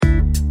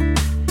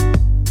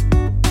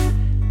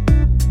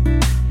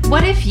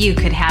if you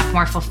could have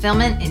more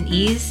fulfillment and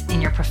ease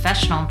in your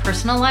professional and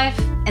personal life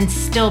and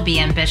still be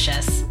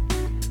ambitious?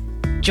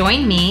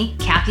 Join me,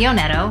 Kathy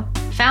Oneto,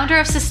 founder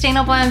of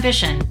Sustainable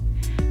Ambition,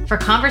 for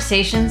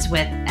conversations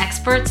with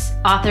experts,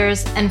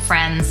 authors, and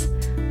friends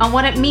on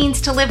what it means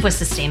to live with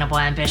sustainable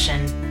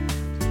ambition.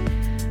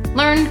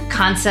 Learn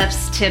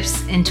concepts,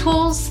 tips, and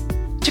tools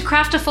to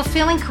craft a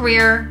fulfilling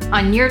career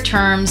on your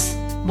terms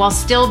while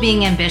still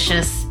being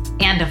ambitious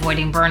and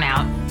avoiding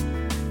burnout.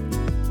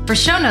 For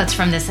show notes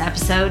from this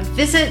episode,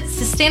 visit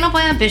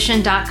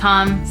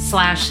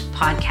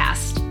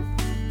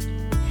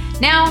sustainableambition.com/podcast.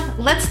 Now,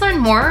 let's learn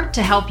more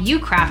to help you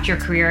craft your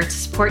career to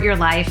support your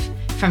life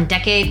from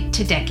decade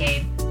to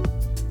decade.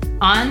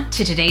 On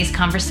to today's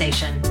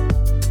conversation.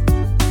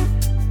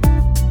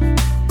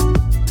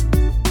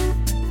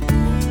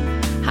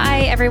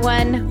 Hi,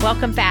 everyone.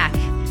 Welcome back.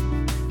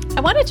 I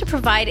wanted to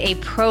provide a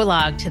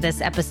prologue to this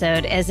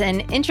episode as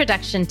an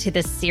introduction to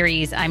this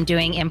series I'm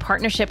doing in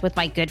partnership with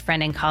my good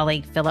friend and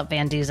colleague, Philip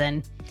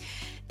VanDusen.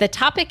 The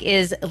topic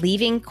is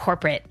leaving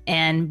corporate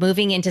and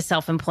moving into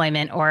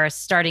self-employment or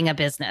starting a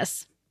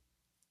business.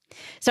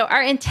 So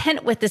our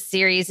intent with this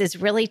series is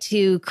really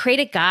to create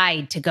a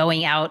guide to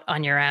going out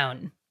on your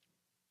own.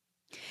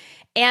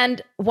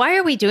 And why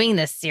are we doing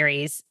this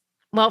series?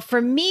 Well,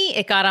 for me,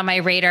 it got on my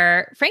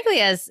radar, frankly,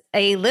 as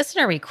a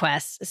listener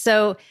request.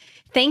 So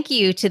thank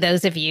you to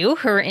those of you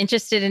who are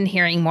interested in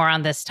hearing more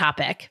on this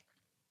topic.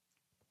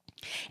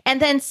 And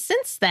then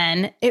since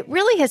then, it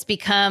really has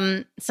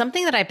become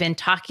something that I've been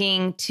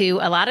talking to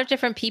a lot of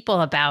different people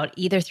about,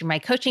 either through my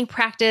coaching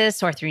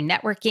practice or through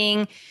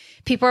networking.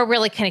 People are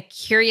really kind of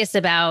curious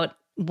about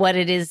what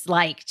it is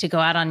like to go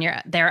out on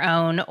their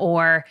own,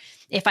 or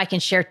if I can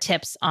share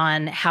tips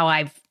on how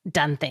I've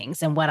done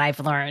things and what I've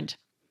learned.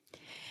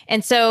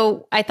 And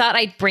so I thought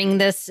I'd bring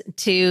this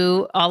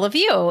to all of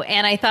you.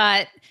 And I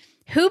thought,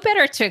 who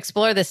better to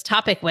explore this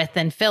topic with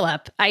than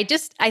Philip? I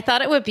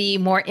thought it would be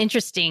more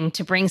interesting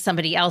to bring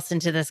somebody else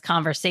into this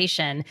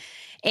conversation.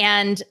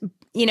 And,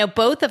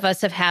 both of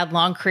us have had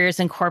long careers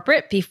in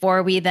corporate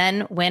before we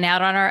then went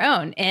out on our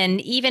own, and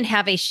even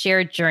have a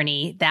shared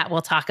journey that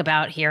we'll talk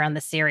about here on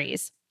the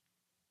series.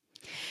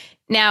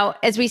 Now,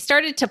 as we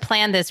started to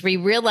plan this, we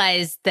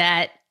realized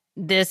that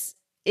this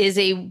is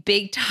a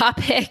big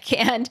topic.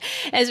 And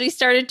as we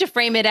started to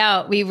frame it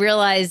out, we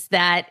realized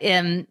that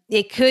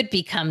it could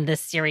become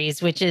this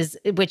series, which is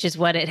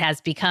what it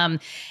has become.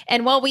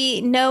 And while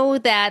we know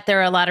that there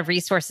are a lot of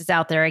resources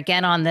out there,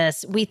 again, on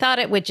this, we thought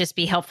it would just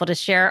be helpful to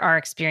share our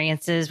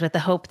experiences with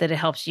the hope that it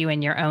helps you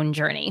in your own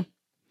journey.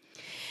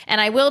 And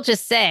I will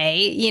just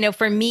say,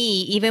 for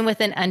me, even with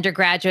an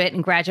undergraduate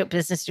and graduate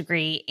business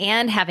degree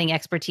and having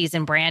expertise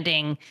in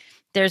branding,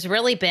 there's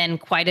really been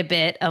quite a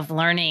bit of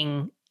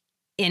learning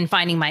in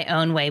finding my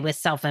own way with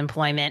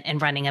self-employment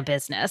and running a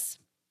business.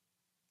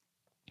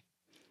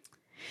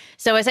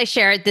 So as I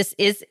shared, this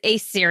is a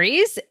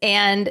series,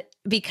 and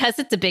because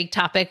it's a big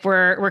topic,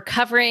 we're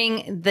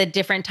covering the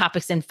different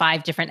topics in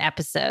 5 different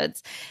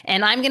episodes.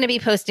 And I'm going to be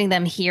posting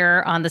them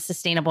here on the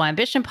Sustainable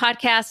Ambition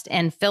podcast,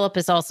 and Philip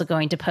is also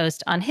going to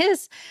post on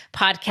his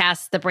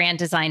podcast, the Brand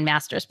Design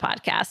Masters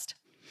podcast.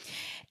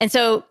 And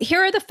so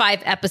here are the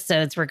 5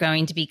 episodes we're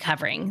going to be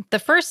covering. The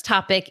first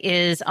topic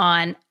is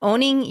on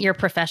owning your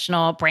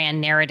professional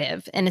brand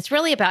narrative. And it's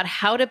really about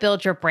how to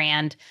build your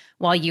brand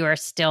while you are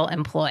still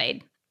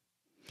employed.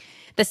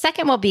 The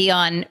second will be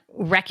on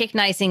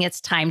recognizing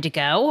it's time to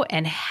go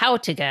and how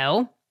to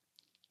go.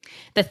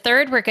 The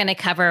third, we're going to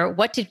cover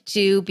what to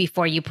do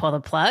before you pull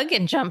the plug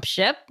and jump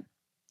ship.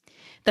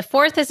 The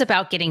fourth is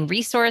about getting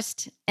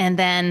resourced. And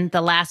then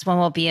the last one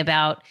will be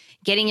about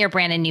getting your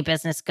brand and new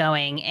business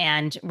going.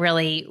 And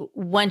really,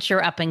 once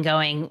you're up and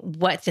going,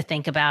 what to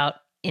think about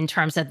in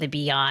terms of the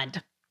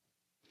beyond.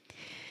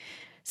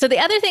 So the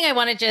other thing I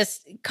want to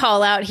just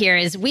call out here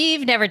is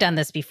we've never done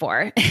this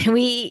before.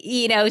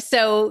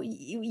 So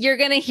you're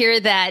going to hear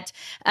that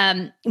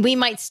we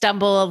might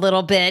stumble a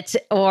little bit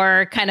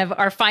or kind of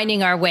are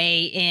finding our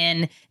way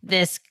in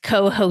this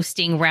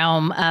co-hosting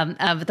realm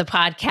of the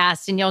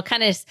podcast. And you'll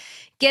kind of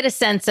get a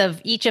sense of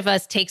each of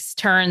us takes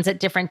turns at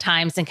different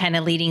times and kind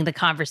of leading the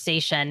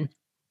conversation.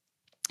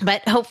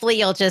 But hopefully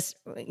you'll just,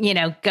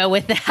 go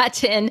with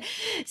that and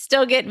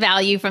still get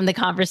value from the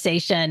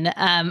conversation.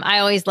 I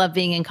always love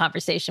being in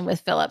conversation with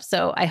Philip,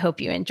 so I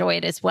hope you enjoy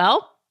it as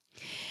well.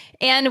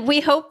 And we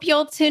hope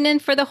you'll tune in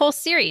for the whole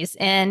series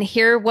and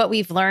hear what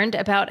we've learned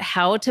about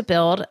how to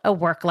build a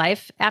work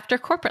life after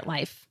corporate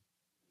life.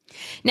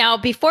 Now,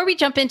 before we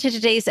jump into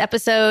today's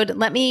episode,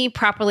 let me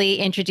properly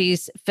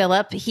introduce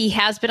Philip. He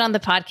has been on the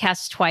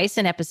podcast twice,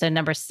 in episode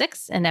number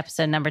 6 and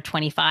episode number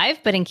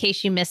 25. But in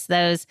case you missed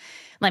those,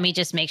 let me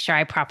just make sure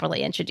I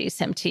properly introduce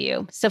him to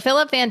you. So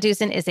Philip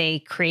VanDusen is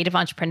a creative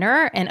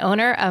entrepreneur and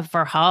owner of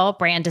Verhaal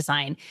Brand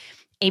Design,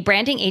 a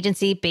branding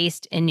agency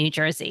based in New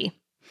Jersey.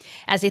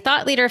 As a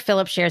thought leader,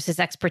 Philip shares his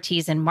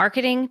expertise in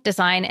marketing,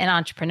 design, and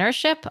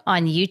entrepreneurship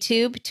on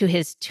YouTube to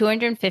his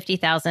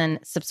 250,000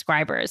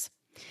 subscribers.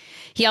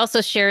 He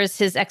also shares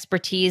his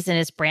expertise in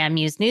his Brand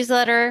Muse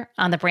newsletter,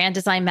 on the Brand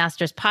Design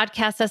Masters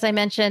podcast, as I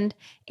mentioned,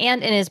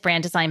 and in his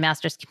Brand Design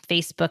Masters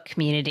Facebook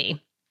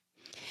community.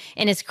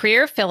 In his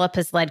career, Philip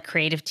has led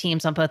creative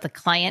teams on both the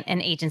client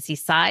and agency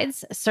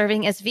sides,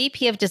 serving as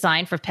VP of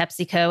Design for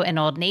PepsiCo and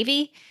Old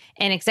Navy,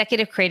 and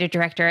Executive Creative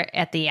Director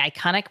at the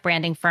iconic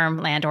branding firm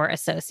Landor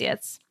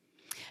Associates.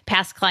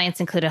 Past clients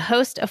include a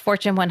host of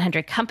Fortune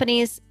 100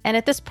 companies, and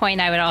at this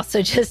point, I would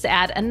also just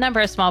add a number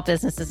of small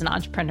businesses and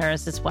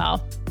entrepreneurs as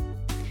well.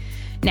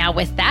 Now,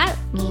 with that,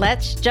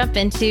 let's jump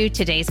into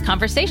today's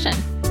conversation.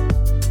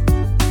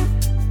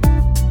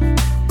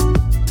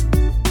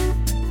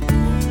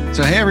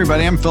 So, hey,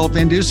 everybody, I'm Philip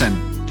VanDusen.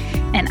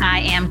 And I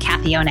am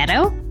Kathy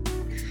Oneto.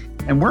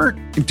 And we're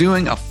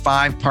doing a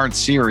 5-part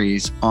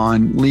series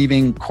on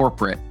leaving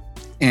corporate.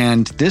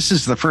 And this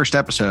is the first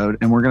episode,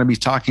 and we're going to be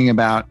talking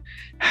about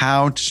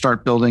how to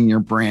start building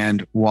your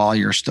brand while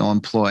you're still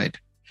employed.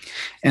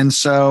 And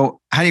so,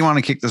 how do you want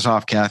to kick this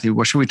off, Kathy?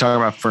 What should we talk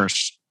about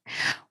first?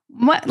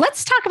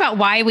 Let's talk about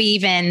why we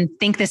even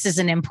think this is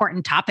an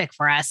important topic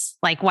for us.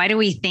 Like, why do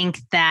we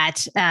think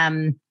that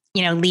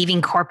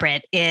leaving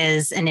corporate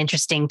is an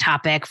interesting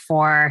topic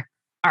for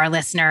our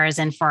listeners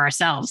and for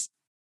ourselves?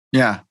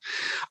 Yeah.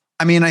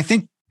 I mean, I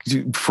think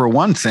for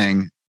one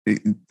thing,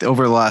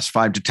 over the last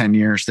 5 to 10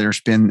 years,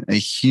 there's been a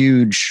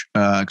huge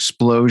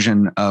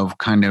explosion of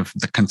kind of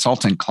the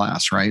consultant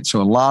class, right?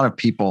 So a lot of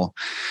people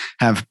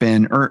have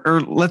been,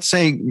 or let's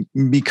say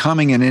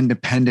becoming an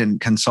independent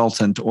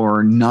consultant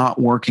or not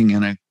working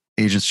in an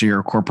agency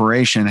or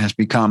corporation has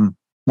become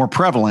more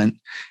prevalent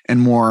and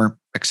more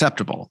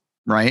acceptable,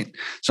 right?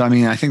 So, I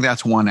mean, I think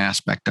that's one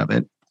aspect of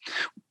it.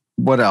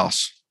 What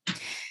else?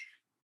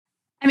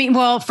 I mean,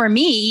 well, for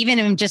me, even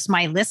in just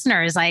my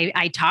listeners,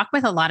 I talk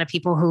with a lot of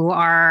people who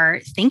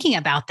are thinking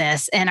about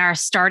this and are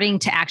starting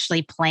to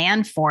actually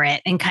plan for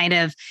it, and kind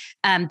of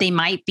they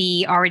might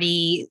be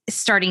already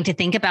starting to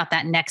think about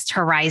that next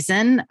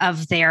horizon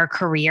of their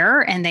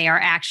career. And they are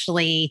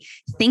actually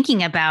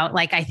thinking about,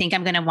 like, I think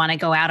I'm going to want to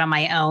go out on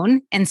my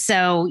own. And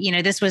so,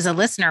 this was a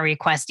listener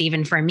request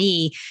even for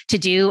me to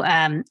do,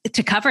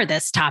 to cover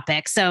this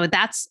topic. So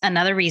that's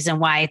another reason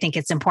why I think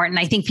it's important.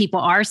 I think people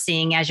are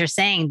seeing, as you're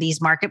saying, these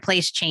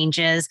marketplace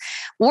changes,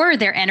 or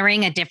they're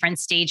entering a different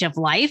stage of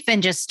life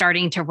and just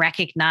starting to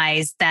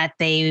recognize that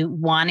they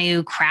want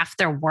to craft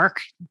their work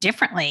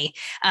differently.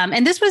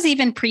 And this was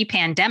even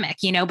pre-pandemic,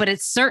 but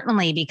it's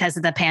certainly because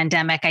of the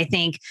pandemic. I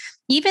think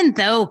even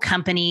though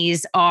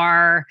companies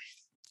are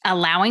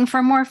allowing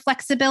for more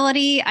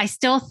flexibility, I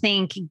still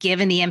think,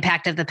 given the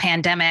impact of the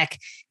pandemic,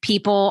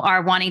 people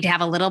are wanting to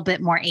have a little bit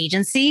more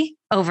agency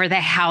over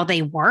how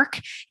they work.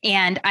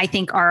 And I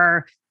think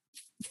are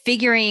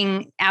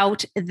figuring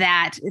out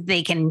that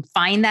they can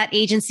find that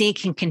agency,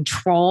 can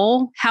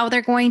control how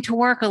they're going to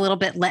work a little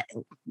bit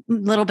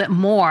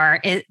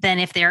more than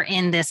if they're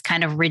in this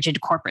kind of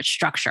rigid corporate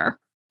structure.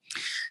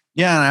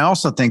 Yeah. And I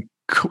also think,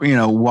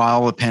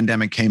 while the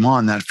pandemic came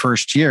on that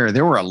first year,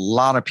 there were a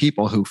lot of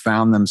people who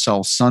found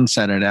themselves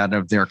sunsetted out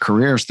of their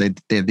careers.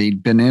 They'd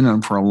been in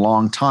them for a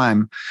long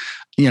time,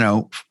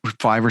 5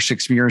 or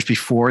 6 years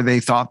before they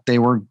thought they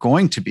were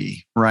going to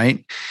be,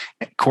 right?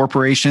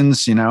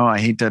 Corporations, I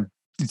hate to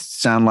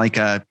sound like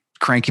a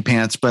cranky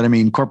pants, but I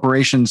mean,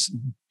 corporations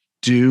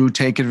do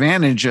take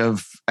advantage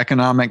of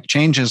economic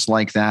changes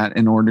like that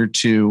in order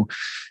to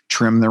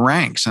trim the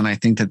ranks. And I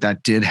think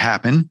that did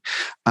happen.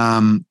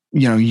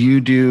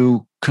 You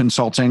do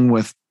consulting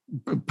with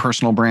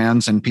personal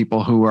brands and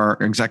people who are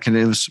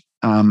executives.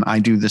 I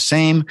do the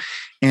same.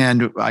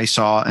 And I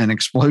saw an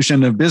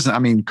explosion of business. I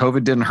mean,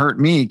 COVID didn't hurt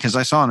me because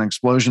I saw an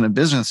explosion of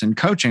business in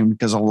coaching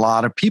because a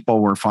lot of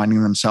people were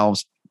finding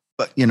themselves,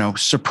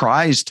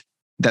 surprised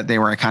that they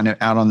were kind of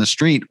out on the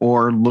street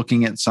or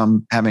looking at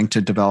having to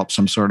develop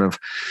some sort of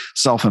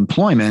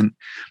self-employment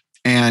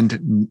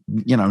and,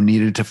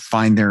 needed to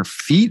find their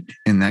feet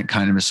in that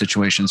kind of a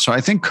situation. So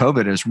I think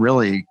COVID has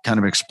really kind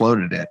of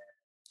exploded it.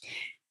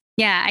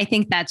 Yeah, I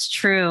think that's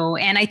true.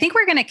 And I think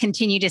we're going to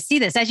continue to see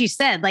this. As you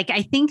said,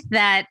 I think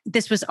that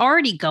this was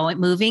already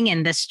moving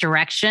in this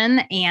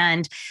direction.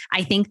 And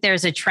I think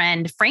there's a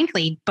trend,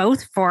 frankly,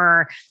 both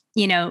for,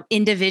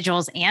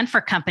 individuals and for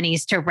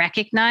companies to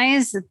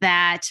recognize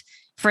that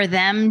for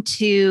them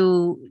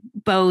to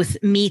both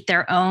meet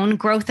their own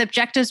growth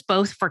objectives,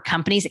 both for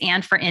companies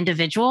and for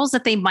individuals,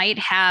 that they might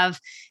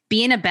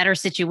be in a better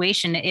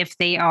situation if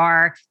they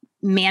are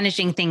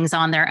managing things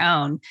on their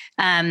own.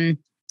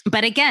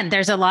 But again,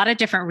 there's a lot of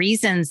different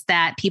reasons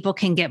that people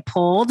can get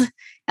pulled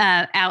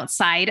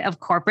outside of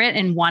corporate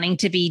and wanting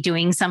to be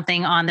doing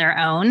something on their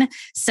own.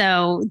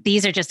 So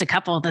these are just a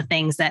couple of the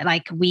things that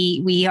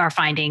we are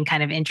finding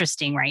kind of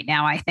interesting right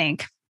now, I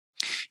think.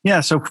 Yeah.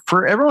 So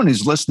for everyone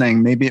who's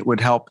listening, maybe it would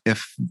help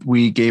if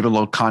we gave a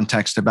little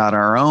context about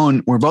our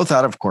own. We're both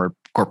out of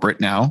corporate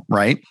now,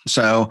 right?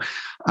 So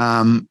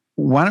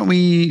why don't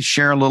we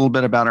share a little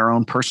bit about our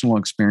own personal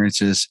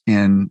experiences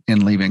in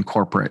leaving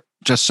corporate,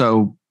 just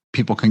so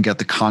people can get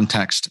the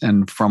context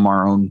and from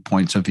our own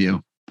points of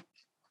view.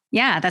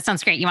 Yeah, that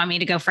sounds great. You want me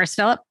to go first,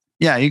 Philip?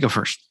 Yeah, you go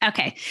first.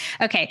 Okay.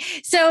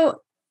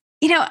 So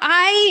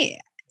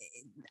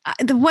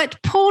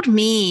What pulled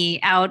me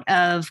out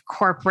of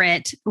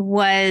corporate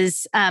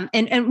was,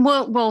 and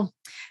we'll,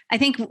 I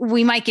think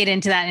we might get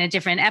into that in a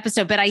different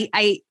episode, but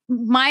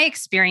my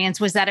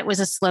experience was that it was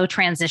a slow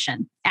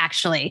transition,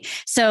 actually.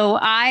 So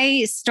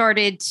I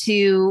started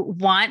to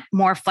want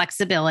more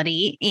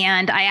flexibility,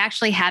 and I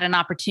actually had an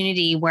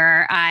opportunity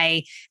where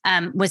I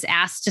was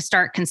asked to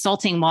start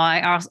consulting while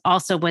I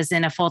also was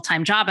in a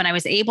full-time job, and I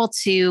was able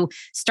to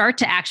start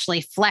to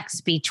actually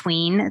flex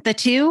between the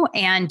two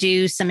and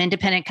do some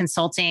independent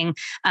consulting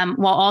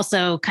while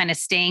also kind of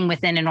staying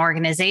within an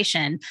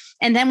organization.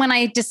 And then when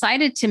I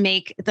decided to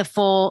make the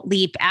full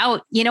leap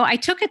out, I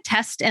took a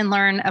test and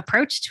learn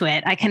approach to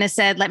it. I kind of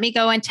said, let me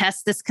go and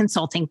test this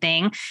consulting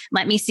thing.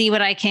 Let me see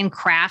what I can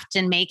craft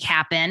and make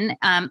happen.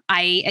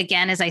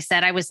 Again, as I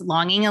said, I was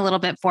longing a little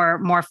bit for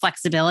more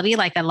flexibility,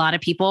 like a lot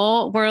of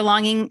people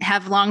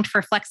have longed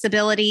for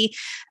flexibility.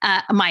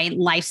 My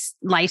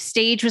life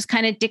stage was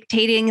kind of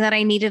dictating that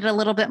I needed a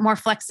little bit more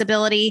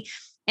flexibility.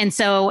 And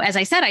so, as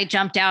I said, I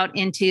jumped out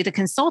into the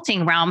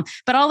consulting realm,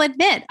 but I'll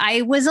admit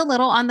I was a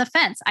little on the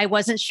fence. I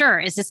wasn't sure.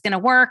 Is this going to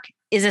work?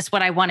 Is this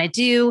what I want to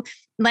do?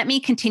 Let me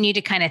continue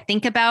to kind of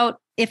think about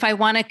if I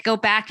want to go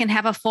back and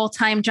have a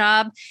full-time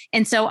job.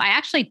 And so I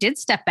actually did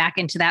step back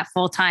into that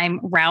full-time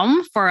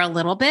realm for a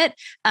little bit.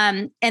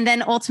 And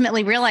then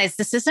ultimately realized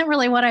this isn't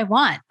really what I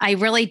want. I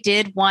really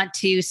did want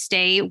to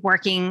stay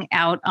working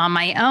out on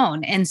my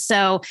own. And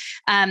so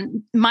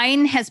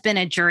mine has been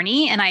a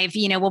journey, and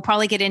we'll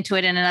probably get into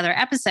it in another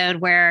episode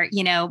where,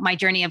 my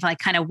journey of like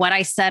kind of what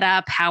I set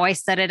up, how I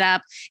set it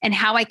up, and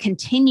how I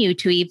continue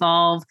to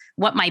evolve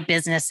what my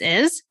business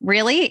is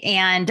really.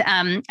 And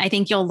I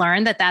think you'll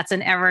learn that that's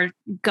an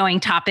ever-going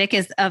topic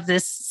of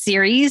this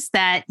series,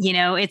 that,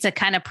 it's a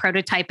kind of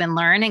prototype and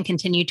learn and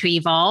continue to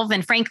evolve.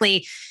 And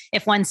frankly,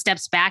 if one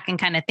steps back and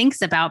kind of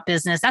thinks about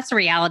business, that's the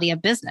reality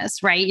of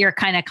business, right? You're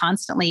kind of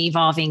constantly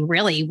evolving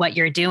really what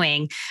you're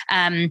doing.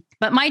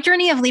 But my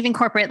journey of leaving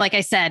corporate, like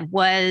I said,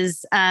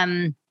 was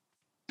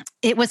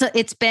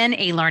it's been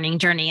a learning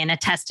journey and a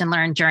test and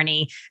learn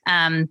journey.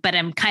 But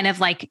I'm kind of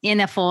like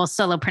in a full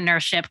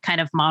solopreneurship kind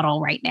of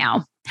model right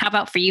now. How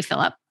about for you,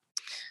 Philip?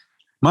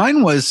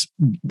 Mine was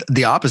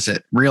the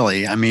opposite,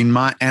 really. I mean,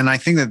 and I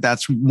think that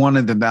that's one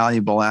of the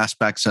valuable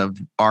aspects of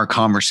our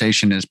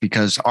conversation, is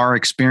because our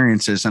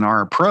experiences and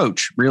our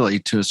approach, really,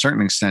 to a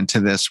certain extent, to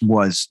this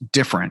was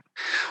different.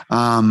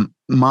 Mine,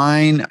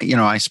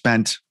 I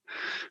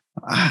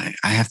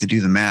have to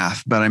do the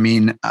math, but I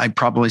mean, I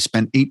probably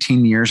spent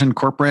 18 years in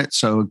corporate,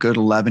 so a good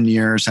 11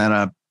 years at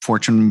a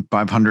Fortune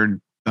 500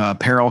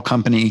 apparel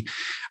company.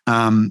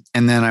 And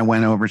then I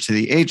went over to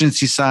the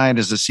agency side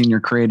as a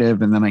senior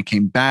creative. And then I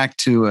came back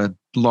to a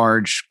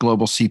large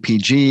global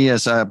CPG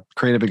as a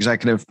creative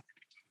executive.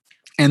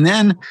 And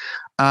then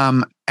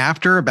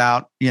after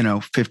about,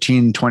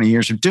 15, 20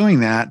 years of doing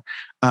that,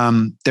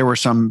 there were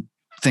some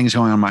things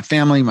going on in my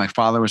family. My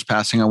father was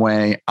passing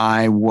away.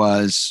 I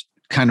was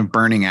kind of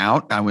burning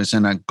out. I was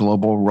in a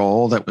global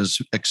role that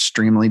was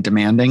extremely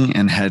demanding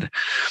and had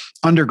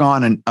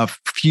undergone a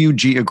few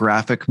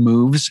geographic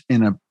moves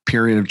in a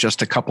period of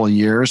just a couple of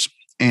years.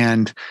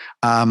 And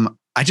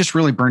I just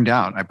really burned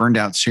out. I burned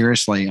out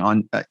seriously,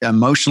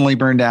 emotionally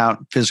burned out,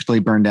 physically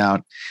burned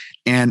out.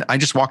 And I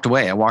just walked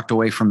away. I walked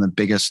away from the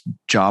biggest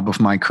job of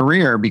my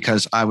career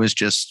because I was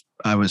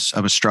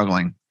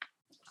struggling.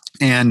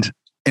 And,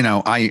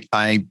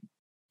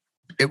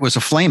 it was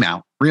a flame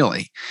out,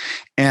 really.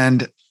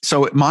 And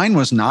so mine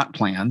was not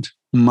planned.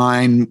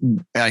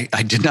 Mine,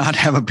 I did not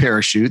have a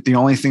parachute. The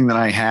only thing that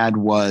I had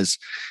was,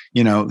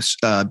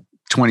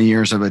 20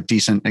 years of a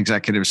decent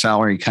executive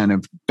salary kind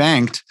of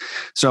banked.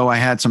 So I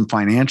had some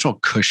financial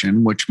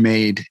cushion, which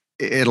made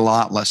it a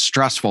lot less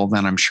stressful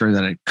than I'm sure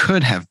that it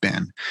could have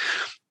been.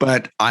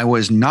 But I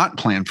was not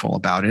planful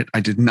about it. I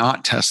did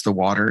not test the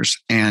waters.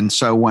 And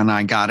so when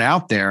I got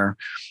out there,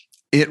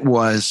 it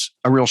was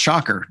a real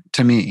shocker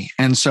to me.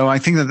 And so I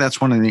think that that's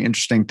one of the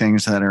interesting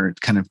things that are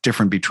kind of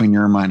different between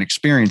your and mine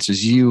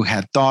experiences. You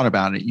had thought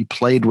about it. You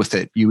played with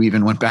it. You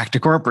even went back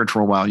to corporate for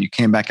a while. You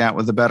came back out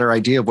with a better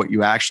idea of what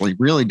you actually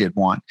really did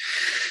want.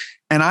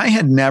 And I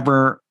had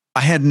never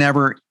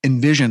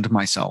envisioned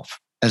myself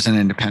as an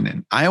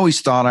independent. I always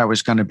thought I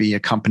was going to be a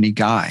company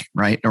guy,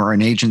 right? Or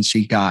an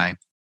agency guy.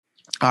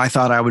 I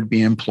thought I would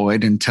be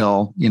employed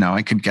until,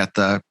 I could get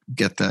the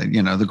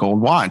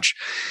gold watch.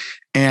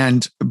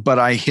 But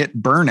I hit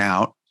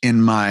burnout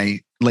in my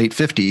late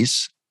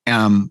 50s,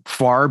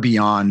 far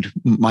beyond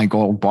my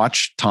gold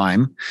watch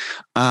time.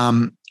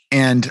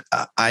 And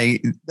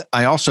I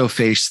also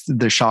faced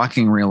the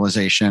shocking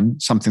realization,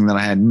 something that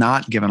I had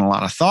not given a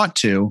lot of thought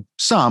to,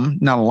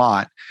 not a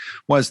lot,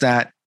 was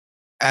that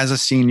as a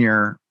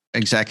senior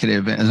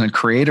executive in a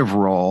creative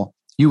role,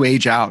 you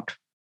age out.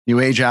 You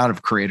age out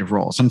of creative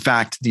roles. In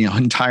fact, the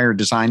entire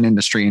design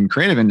industry and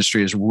creative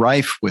industry is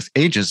rife with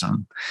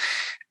ageism.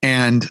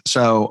 And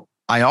so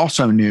I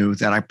also knew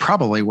that I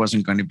probably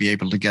wasn't going to be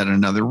able to get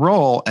another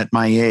role at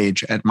my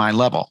age, at my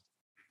level.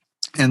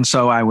 And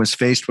so I was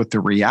faced with the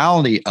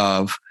reality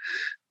of,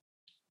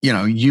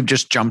 you've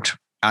just jumped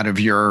out of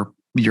your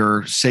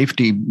your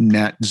safety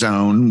net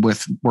zone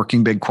with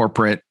working big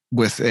corporate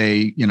with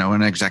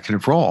an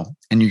executive role,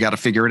 and you got to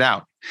figure it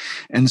out.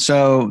 And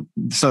so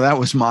that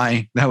was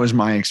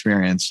my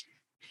experience.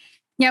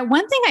 Yeah.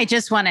 One thing I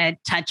just want to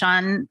touch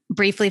on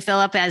briefly,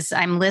 Philip, as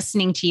I'm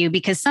listening to you,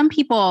 because some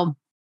people,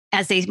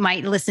 as they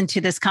might listen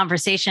to this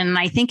conversation, and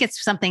I think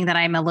it's something that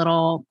I'm a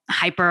little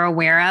hyper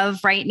aware of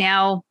right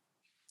now,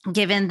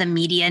 given the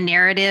media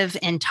narrative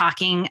and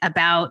talking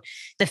about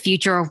the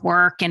future of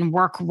work and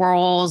work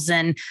roles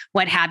and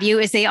what have you,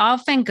 is they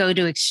often go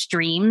to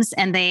extremes.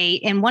 And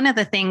one of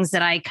the things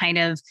that I kind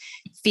of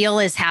feel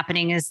is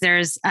happening is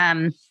there's,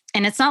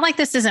 and it's not like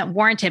this isn't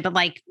warranted, but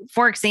like,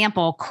 for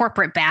example,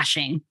 corporate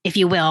bashing, if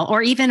you will,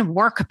 or even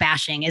work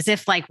bashing, as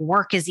if like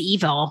work is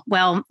evil.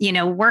 Well,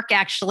 work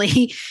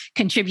actually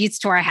contributes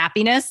to our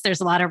happiness.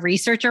 There's a lot of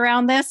research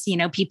around this.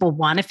 People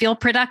want to feel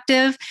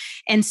productive.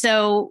 And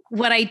so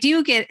what I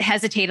do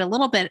hesitate a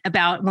little bit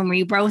about when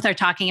we both are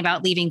talking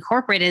about leaving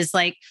corporate is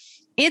like,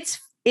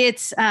 it's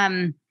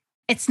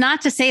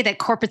not to say that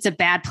corporate's a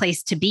bad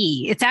place to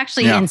be. It's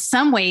actually in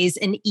some ways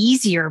an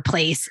easier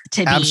place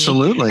to be.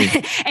 Absolutely.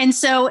 And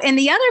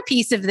the other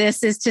piece of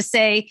this is to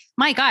say,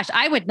 my gosh,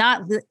 I would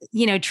not,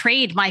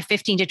 trade my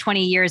 15 to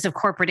 20 years of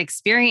corporate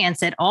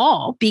experience at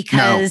all,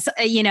 because,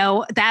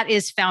 that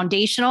is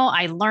foundational.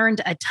 I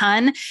learned a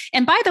ton.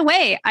 And by the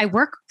way, I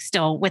work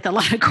still with a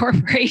lot of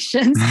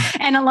corporations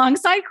and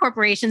alongside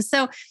corporations.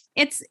 So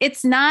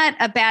it's not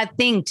a bad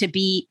thing to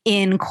be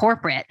in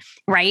corporate,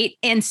 right?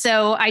 And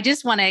so I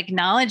just want to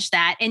acknowledge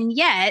that. And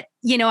yet,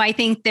 I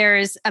think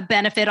there's a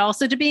benefit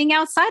also to being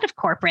outside of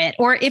corporate,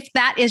 or if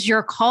that is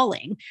your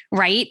calling,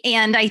 right?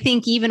 And I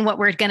think even what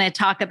we're going to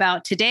talk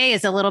about today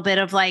is a little bit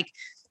of like,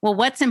 well,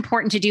 what's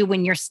important to do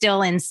when you're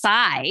still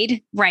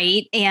inside,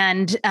 right?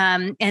 And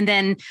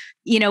then,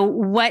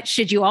 what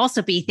should you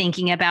also be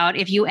thinking about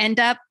if you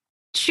end up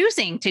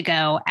choosing to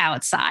go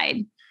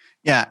outside?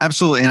 Yeah,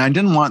 absolutely. And I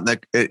didn't want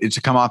it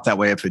to come off that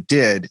way if it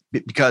did,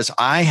 because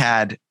I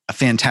had a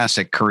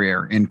fantastic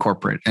career in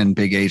corporate and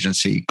big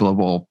agency,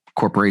 global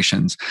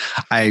corporations.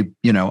 I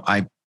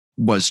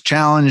was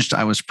challenged.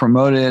 I was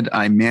promoted.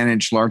 I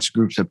managed large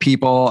groups of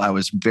people. I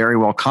was very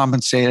well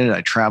compensated. I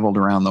traveled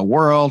around the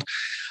world.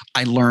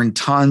 I learned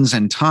tons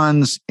and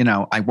tons.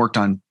 I worked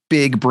on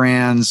big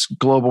brands,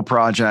 global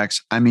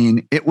projects. I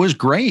mean, it was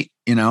great.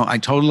 I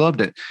totally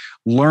loved it.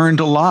 Learned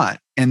a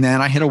lot. And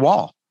then I hit a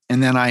wall.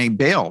 And then I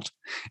bailed,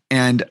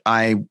 but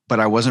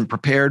I wasn't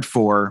prepared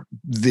for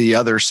the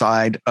other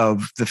side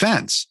of the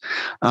fence.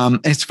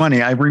 It's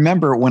funny. I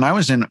remember when I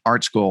was in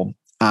art school,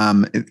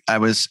 I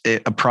was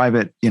a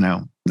private,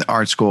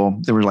 art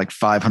school. There were like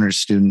 500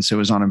 students. It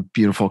was on a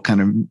beautiful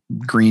kind of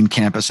green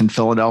campus in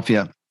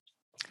Philadelphia.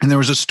 And there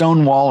was a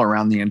stone wall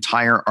around the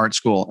entire art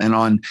school. And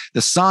on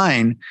the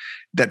sign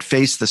that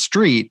faced the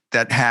street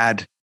that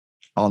had,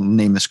 I'll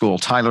name the school,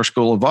 Tyler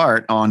School of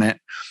Art on it,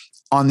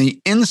 on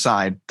the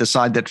inside, the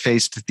side that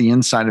faced the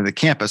inside of the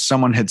campus,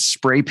 someone had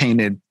spray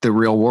painted the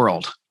real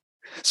world.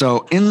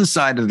 So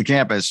inside of the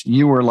campus,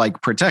 you were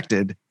like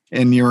protected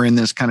and you were in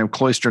this kind of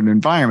cloistered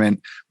environment,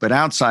 but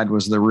outside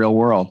was the real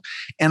world.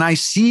 And I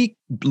see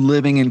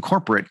living in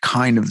corporate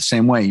kind of the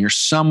same way. You're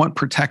somewhat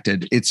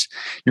protected.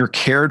 You're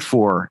cared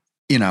for,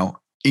 you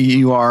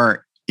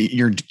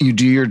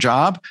do your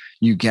job,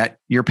 you get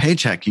your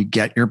paycheck, you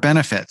get your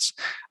benefits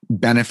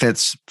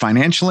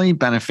financially,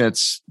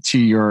 benefits to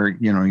your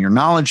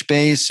knowledge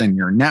base and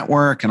your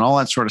network and all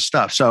that sort of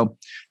stuff. So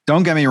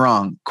don't get me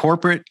wrong,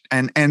 corporate.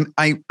 And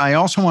I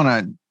also want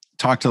to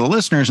talk to the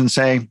listeners and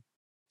say,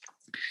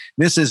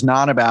 this is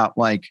not about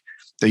like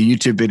the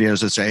YouTube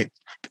videos that say,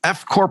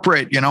 F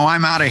corporate,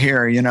 I'm out of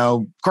here,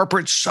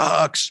 corporate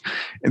sucks.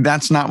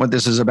 That's not what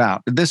this is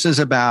about. This is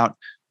about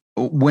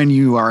when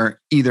you are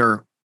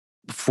either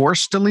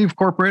forced to leave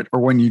corporate or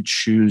when you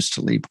choose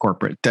to leave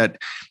corporate, that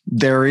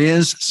there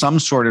is some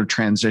sort of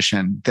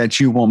transition that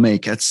you will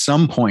make at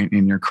some point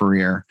in your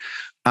career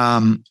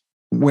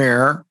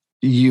where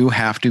you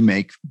have to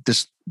make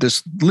this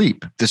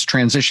leap, this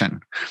transition.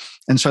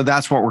 And so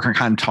that's what we're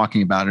kind of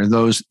talking about, are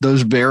those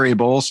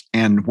variables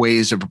and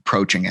ways of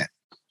approaching it.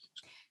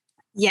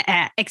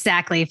 Yeah,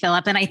 exactly,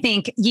 Philip. And I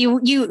think you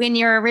in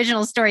your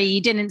original story,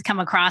 you didn't come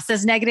across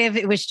as negative.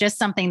 It was just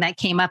something that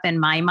came up in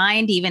my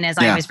mind, even as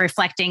I was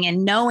reflecting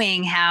and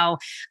knowing how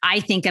I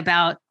think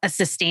about a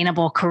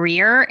sustainable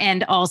career,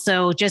 and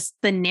also just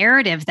the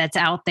narrative that's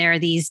out there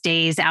these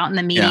days out in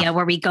the media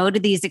where we go to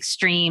these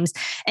extremes.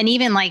 And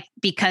even like,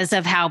 because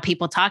of how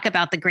people talk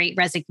about the Great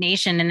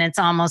Resignation, and it's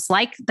almost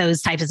like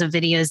those types of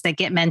videos that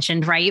get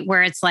mentioned, right?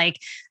 Where it's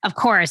like, of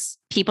course,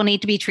 people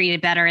need to be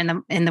treated better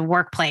in the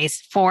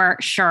workplace, for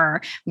sure.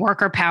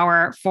 Worker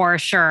power, for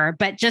sure.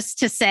 But just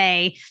to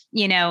say,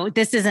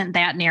 this isn't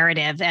that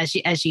narrative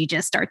as you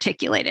just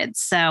articulated.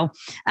 So,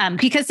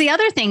 because the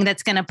other thing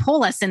that's going to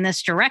pull us in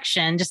this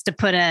direction, just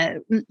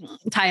to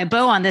tie a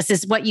bow on this,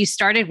 is what you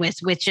started with,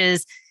 which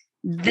is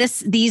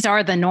these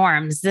are the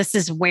norms. This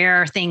is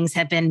where things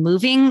have been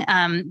moving.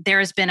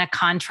 There's been a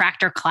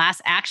contractor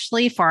class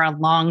actually for a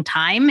long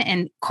time,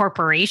 and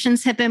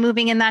corporations have been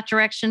moving in that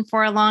direction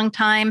for a long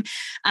time.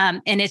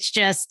 And it's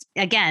just,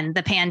 again,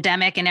 the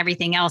pandemic and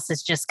everything else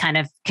has just kind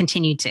of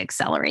continued to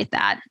accelerate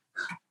that.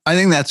 I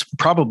think that's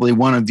probably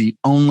one of the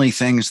only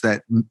things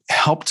that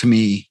helped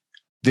me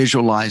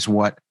visualize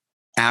what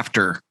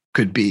after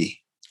could be,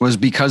 was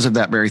because of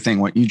that very thing.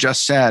 What you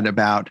just said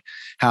about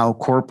how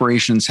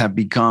corporations have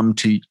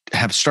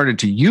started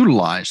to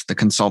utilize the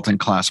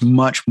consultant class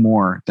much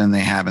more than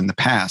they have in the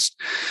past.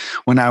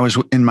 When I was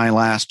in my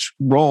last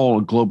role,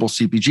 a global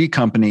CPG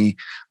company,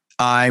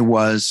 I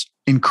was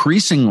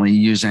increasingly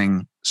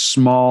using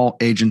small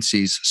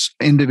agencies,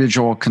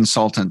 individual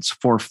consultants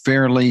for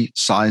fairly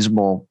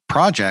sizable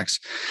projects.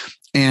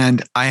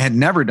 And I had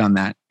never done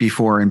that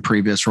before in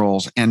previous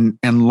roles. And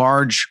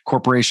large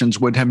corporations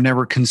would have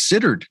never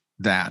considered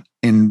that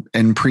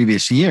in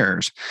previous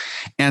years.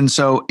 And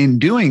so in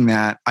doing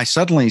that, I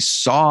suddenly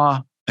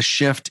saw a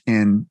shift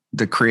in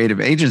the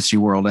creative agency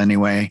world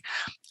anyway,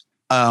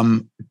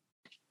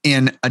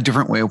 in a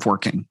different way of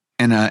working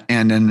and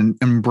an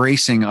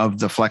embracing of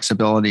the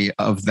flexibility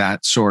of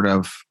that sort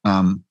of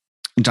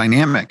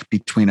dynamic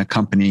between a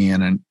company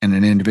and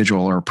an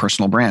individual or a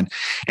personal brand.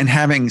 And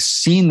having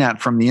seen that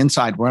from the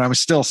inside, when I was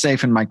still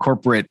safe in my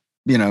corporate,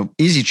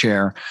 easy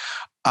chair,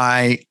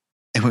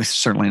 it was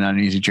certainly not an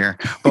easy chair,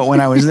 but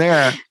when I was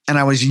there and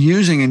I was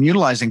using and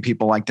utilizing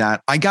people like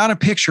that, I got a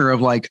picture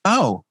of like,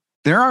 oh,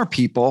 there are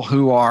people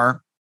who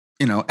are,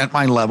 at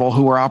my level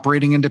who are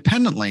operating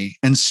independently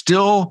and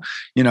still,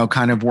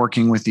 kind of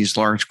working with these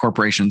large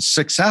corporations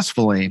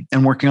successfully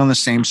and working on the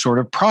same sort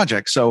of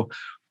project. So,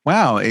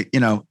 wow,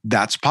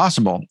 that's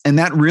possible. And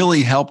that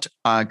really helped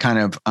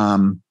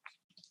help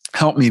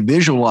me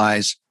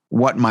visualize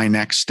what my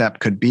next step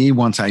could be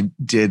once I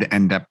did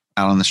end up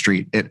out on the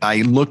street.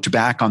 I looked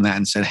back on that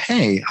and said,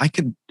 hey, I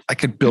could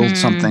build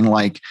something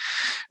like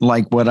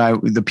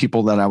the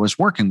people that I was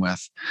working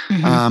with.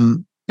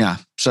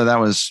 So that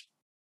was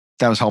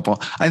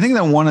helpful. I think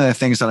that one of the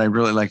things that I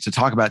really like to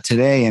talk about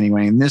today,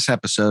 anyway, in this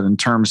episode, in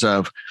terms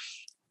of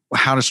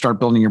how to start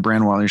building your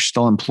brand while you're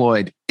still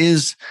employed,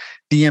 is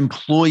the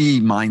employee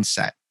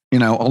mindset. A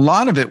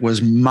lot of it was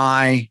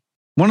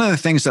one of the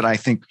things that I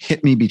think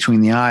hit me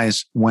between the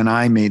eyes when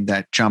I made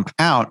that jump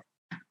out,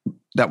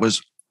 that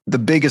was the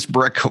biggest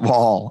brick of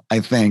all, I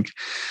think,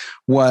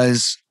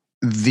 was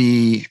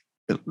the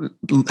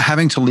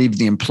having to leave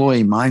the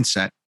employee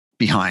mindset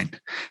behind,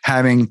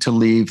 having to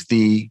leave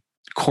the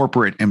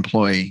corporate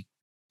employee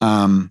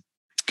kind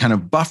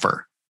of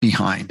buffer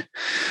behind.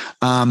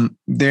 I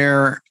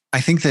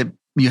think that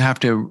you have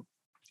to,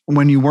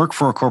 when you work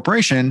for a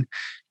corporation,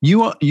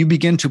 you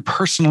begin to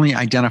personally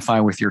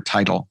identify with your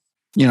title.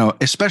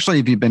 Especially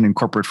if you've been in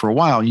corporate for a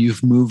while,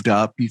 you've moved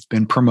up, you've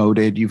been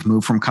promoted, you've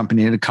moved from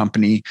company to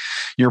company.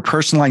 Your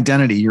personal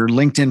identity, your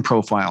LinkedIn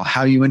profile,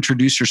 how you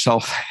introduce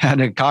yourself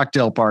at a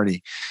cocktail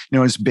party,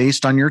 is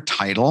based on your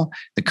title,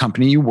 the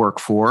company you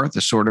work for,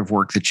 the sort of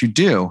work that you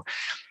do.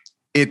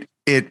 It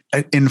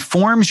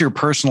informs your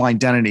personal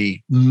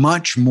identity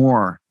much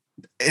more.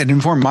 It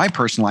informed my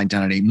personal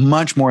identity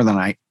much more than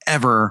I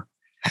ever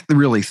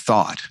really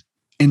thought,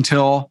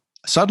 until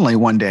suddenly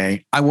one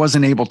day I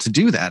wasn't able to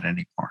do that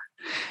anymore.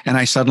 And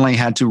I suddenly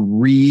had to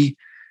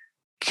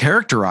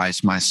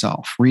re-characterize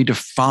myself,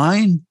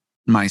 redefine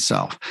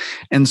myself.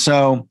 And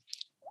so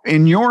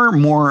in your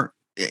more,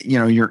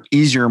 your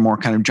easier, more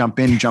kind of jump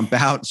in, jump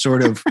out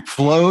sort of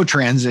flow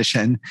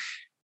transition,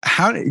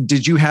 how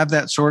did you have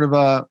that sort of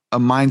a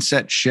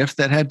mindset shift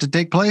that had to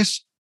take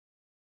place?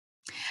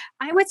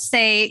 I would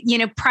say,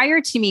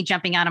 prior to me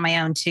jumping out on my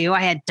own too,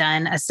 I had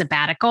done a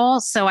sabbatical.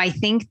 So I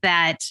think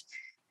that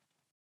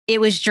it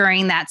was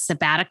during that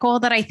sabbatical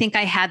that I think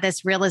I had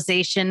this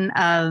realization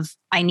of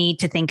I need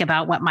to think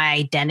about what my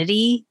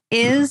identity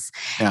is.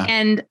 Yeah.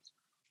 And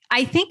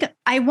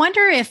I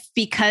wonder if,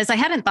 because I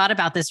hadn't thought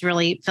about this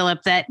really,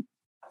 Philip, that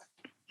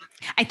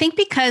I think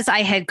because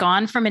I had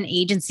gone from an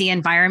agency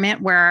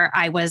environment where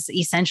I was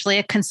essentially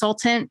a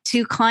consultant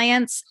to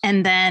clients,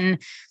 and then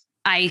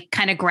I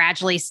kind of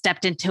gradually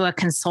stepped into a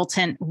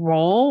consultant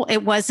role,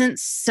 it wasn't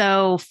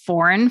so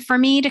foreign for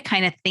me to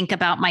kind of think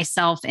about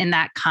myself in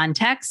that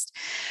context.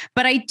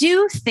 But I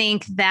do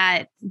think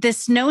that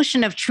this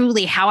notion of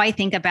truly how I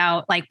think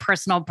about like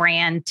personal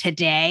brand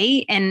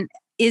today and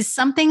is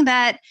something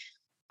that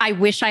I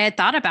wish I had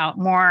thought about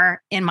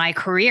more in my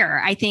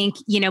career. I think,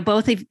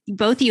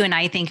 both you and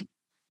I think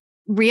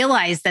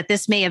realize that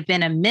this may have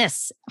been a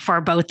miss for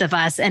both of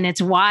us. And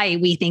it's why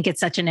we think it's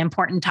such an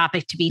important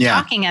topic to be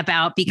talking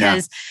about,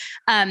 because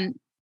and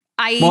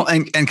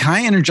can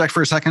I interject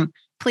for a second?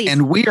 Please.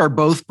 And we are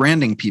both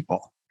branding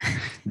people.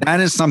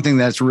 That is something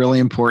that's really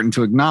important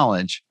to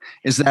acknowledge,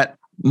 is that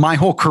my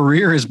whole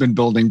career has been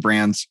building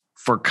brands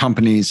for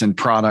companies and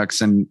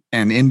products and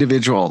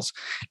individuals.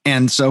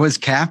 And so is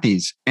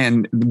Kathy's.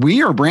 And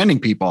we are branding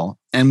people,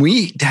 and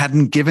we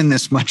hadn't given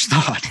this much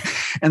thought.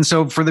 And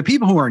so for the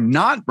people who are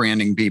not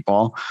branding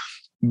people,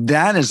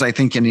 that is, I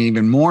think, an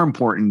even more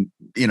important,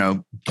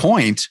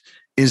 point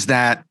is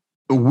that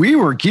we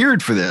were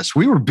geared for this.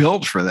 We were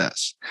built for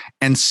this.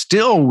 And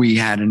still we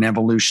had an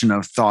evolution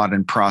of thought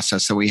and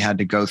process that we had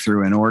to go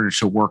through in order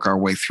to work our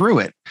way through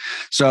it.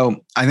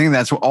 So I think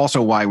that's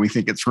also why we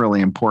think it's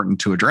really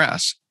important to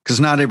address, because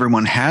not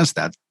everyone has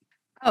that.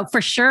 Oh,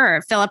 for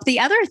sure, Philip. The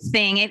other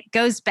thing, it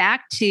goes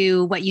back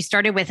to what you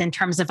started with in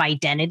terms of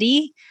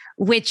identity,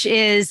 which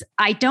is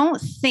I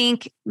don't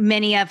think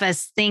many of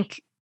us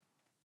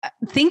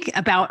think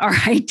about our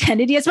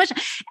identity as much.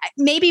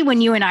 Maybe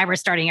when you and I were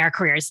starting our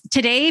careers.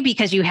 Today,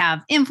 because you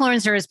have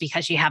influencers,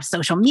 because you have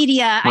social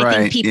media, I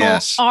think people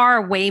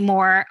are way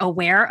more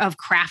aware of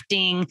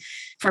crafting,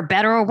 for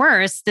better or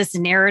worse, this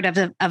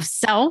narrative of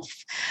self.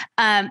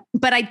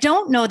 But I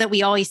don't know that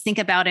we always think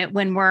about it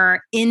when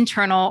we're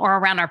internal or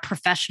around our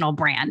professional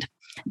brand.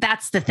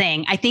 That's the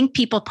thing. I think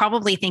people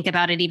probably think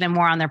about it even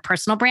more on their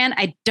personal brand.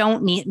 I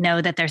don't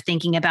know that they're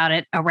thinking about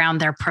it around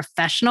their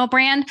professional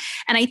brand.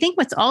 And I think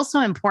what's also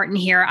important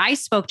here, I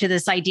spoke to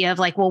this idea of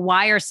like, well,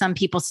 why are some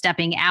people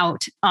stepping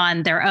out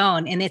on their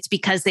own? And it's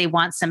because they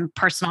want some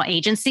personal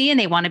agency and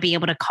they want to be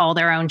able to call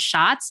their own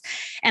shots.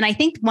 And I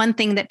think one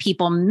thing that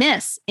people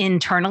miss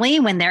internally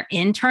when they're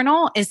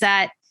internal is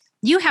that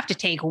you have to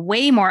take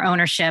way more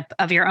ownership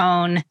of your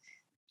own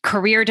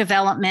career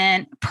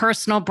development,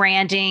 personal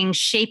branding,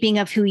 shaping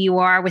of who you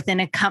are within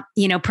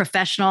a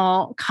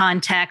professional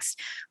context.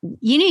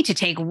 You need to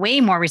take way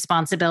more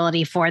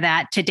responsibility for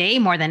that today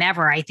more than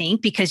ever, I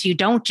think, because you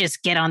don't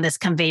just get on this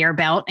conveyor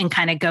belt and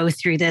kind of go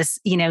through this,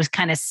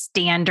 kind of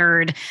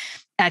standard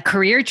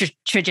career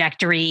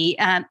trajectory.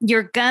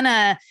 You're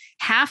gonna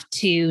have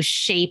to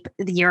shape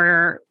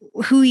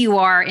who you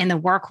are in the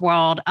work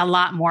world a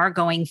lot more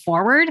going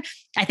forward.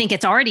 I think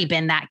it's already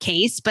been that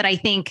case, but I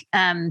think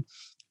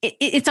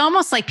it's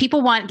almost like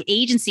people want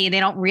agency and they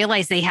don't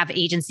realize they have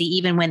agency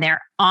even when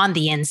they're on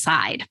the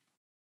inside.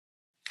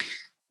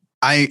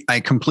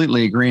 I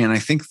completely agree. And I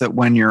think that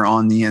when you're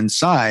on the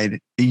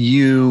inside,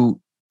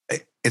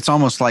 it's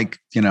almost like,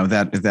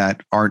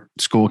 that art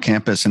school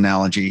campus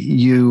analogy.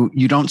 You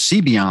don't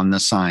see beyond the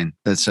sign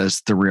that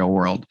says the real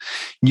world.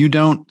 You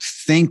don't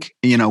think,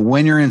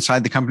 when you're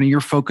inside the company,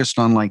 you're focused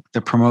on like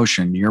the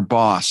promotion, your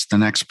boss, the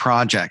next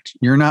project.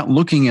 You're not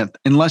looking at,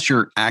 unless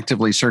you're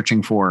actively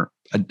searching for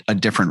a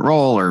different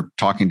role or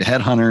talking to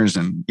headhunters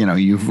and,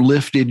 you've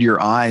lifted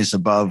your eyes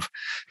above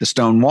the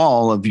stone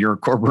wall of your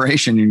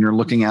corporation and you're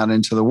looking out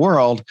into the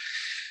world.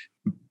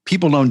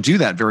 People don't do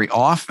that very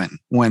often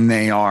when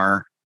they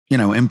are,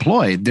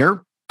 employed.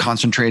 They're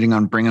concentrating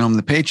on bringing home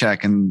the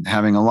paycheck and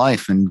having a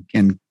life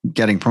and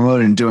getting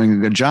promoted and doing a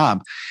good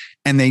job.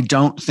 And they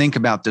don't think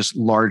about this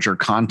larger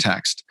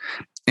context.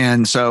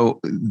 And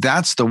so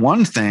that's the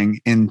one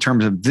thing in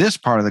terms of this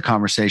part of the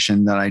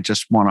conversation that I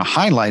just want to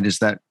highlight is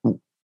that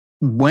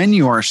when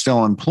you are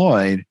still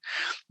employed,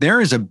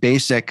 there is a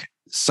basic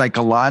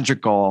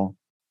psychological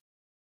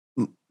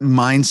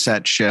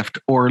mindset shift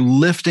or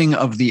lifting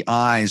of the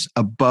eyes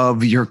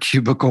above your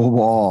cubicle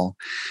wall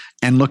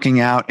and looking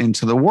out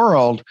into the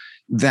world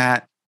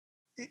that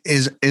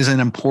is an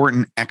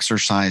important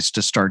exercise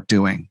to start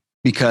doing,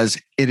 because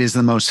it is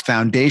the most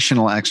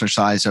foundational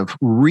exercise of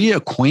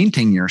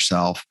reacquainting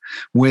yourself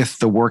with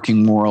the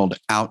working world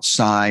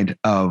outside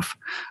of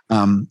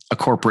a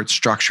corporate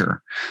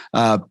structure,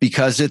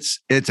 because it's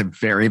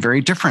very,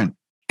 very different.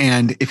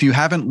 And if you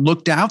haven't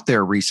looked out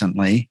there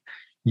recently,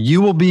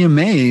 you will be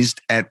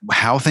amazed at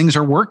how things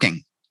are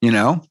working.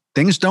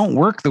 Things don't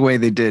work the way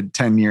they did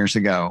 10 years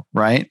ago,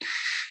 right?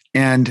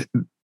 And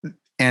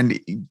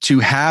to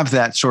have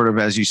that sort of,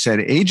 as you said,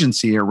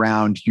 agency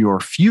around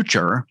your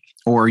future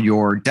or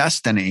your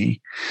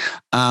destiny,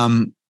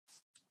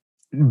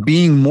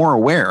 being more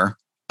aware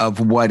of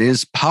what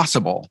is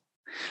possible,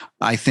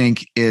 I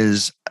think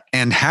is,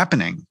 and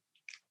happening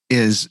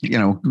is,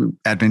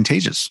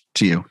 advantageous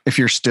to you if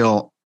you're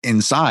still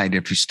inside,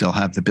 if you still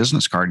have the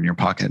business card in your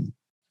pocket.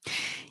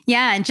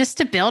 Yeah. And just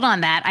to build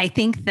on that, I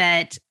think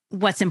that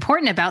what's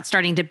important about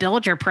starting to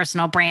build your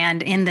personal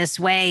brand in this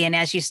way, and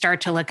as you start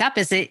to look up,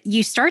 is that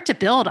you start to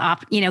build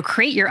up,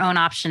 create your own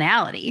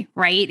optionality,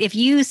 right? If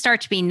you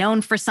start to be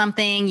known for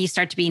something, you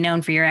start to be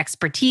known for your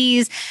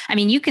expertise. I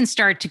mean, you can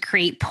start to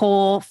create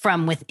pull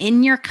from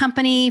within your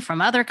company,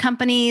 from other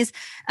companies,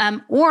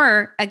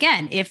 or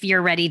again, if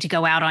you're ready to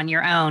go out on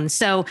your own.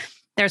 So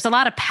there's a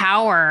lot of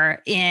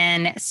power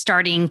in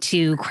starting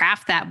to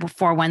craft that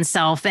for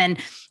oneself. And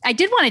I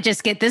did want to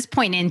just get this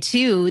point in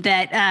too,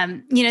 that,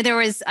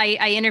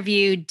 I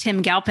interviewed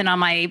Tim Galpin on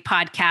my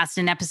podcast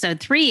in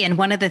episode 3. And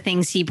one of the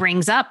things he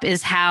brings up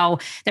is how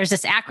there's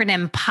this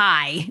acronym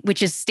PI,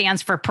 which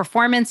stands for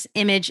performance,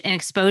 image, and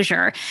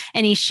exposure.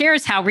 And he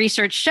shares how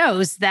research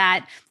shows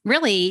that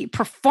really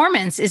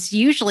performance is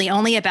usually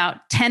only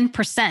about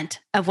 10%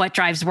 of what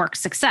drives work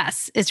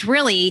success. It's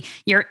really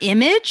your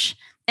image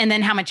and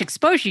then how much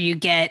exposure you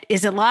get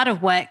is a lot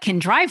of what can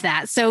drive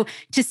that. So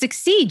to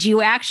succeed,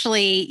 you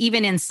actually,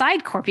 even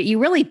inside corporate, you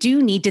really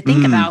do need to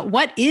think about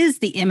what is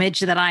the image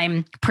that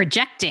I'm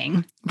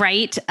projecting,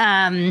 right?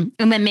 And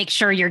then make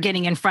sure you're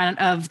getting in front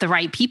of the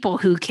right people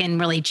who can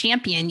really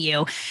champion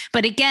you.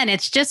 But again,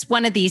 it's just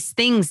one of these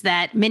things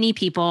that many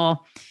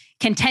people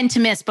can tend to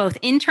miss, both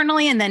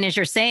internally and then, as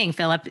you're saying,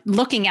 Philip,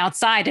 looking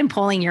outside and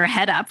pulling your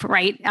head up,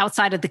 right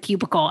outside of the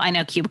cubicle. I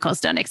know cubicles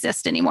don't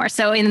exist anymore.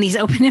 So in these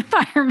open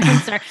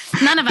environments,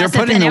 none of us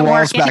have been at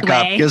work back anyway.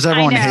 Up because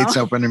everyone hates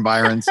open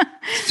environments.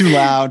 It's too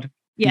loud.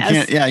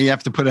 Yes. You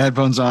have to put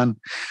headphones on.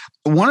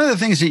 One of the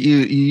things that you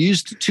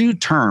used two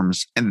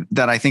terms and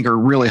that I think are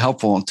really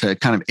helpful to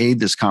kind of aid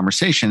this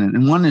conversation.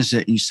 And one is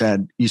that you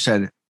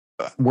said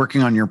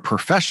working on your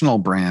professional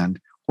brand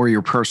or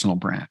your personal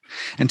brand.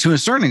 And to a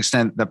certain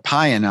extent, the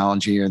pie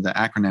analogy or the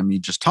acronym you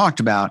just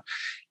talked about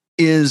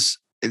is,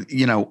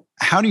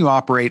 how do you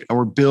operate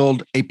or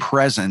build a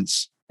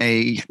presence,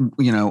 a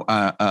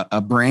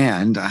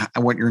brand,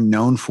 what you're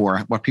known for,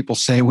 what people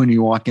say when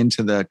you walk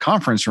into the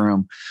conference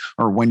room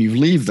or when you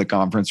leave the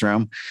conference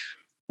room.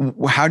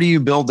 How do you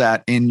build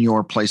that in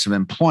your place of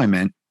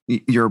employment,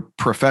 your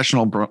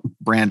professional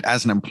brand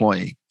as an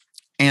employee?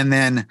 And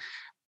then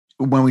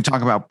when we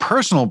talk about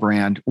personal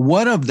brand,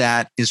 what of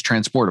that is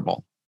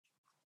transportable?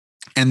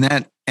 And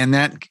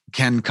that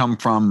can come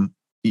from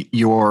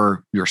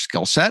your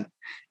skill set.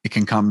 It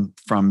can come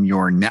from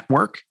your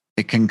network.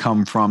 It can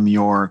come from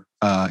your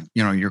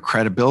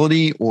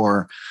credibility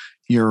or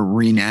your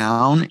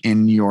renown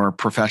in your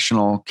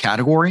professional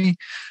category.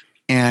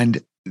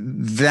 And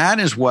that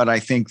is what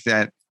I think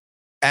that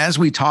as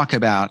we talk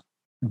about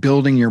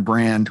building your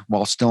brand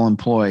while still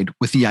employed,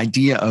 with the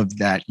idea of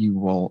that you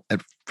will at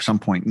some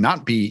point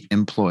not be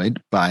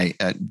employed by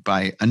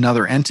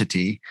another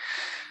entity,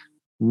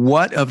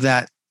 what of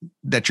that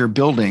you're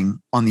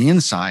building on the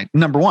inside?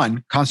 Number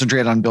one,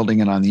 concentrate on building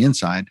it on the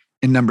inside.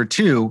 And number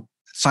two,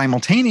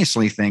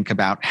 simultaneously think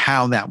about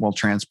how that will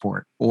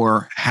transport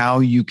or how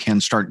you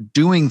can start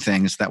doing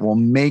things that will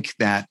make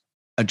that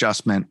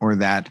adjustment or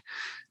that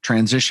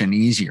transition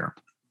easier.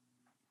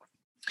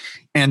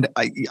 And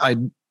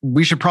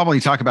we should probably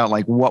talk about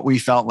like what we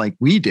felt like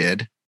we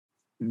did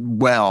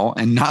well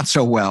and not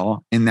so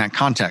well in that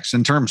context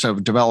in terms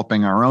of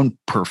developing our own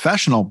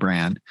professional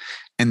brand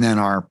and then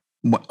our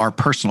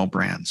personal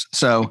brands.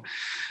 So,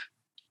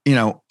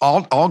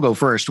 I'll go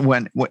first.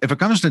 If it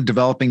comes to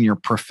developing your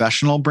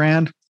professional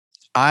brand,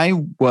 I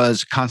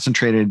was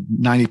concentrated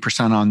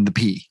 90% on the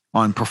P,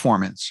 on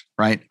performance,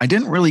 right? I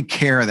didn't really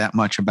care that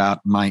much about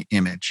my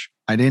image.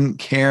 I didn't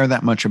care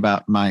that much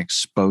about my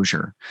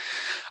exposure.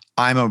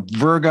 I'm a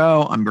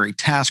Virgo. I'm very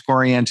task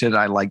oriented.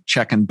 I like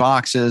checking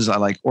boxes. I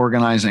like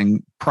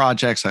organizing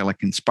projects. I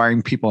like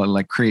inspiring people. I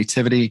like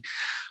creativity.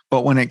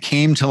 But when it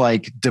came to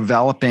like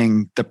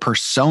developing the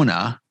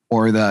persona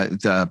or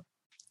the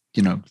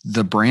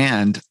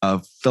brand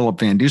of Philip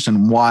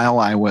VanDusen while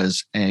I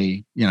was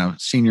a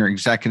senior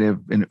executive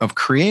of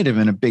creative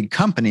in a big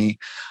company,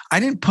 I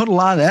didn't put a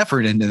lot of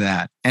effort into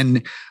that.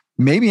 And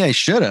maybe I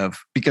should have,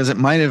 because it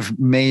might have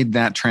made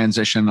that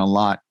transition a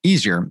lot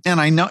easier. And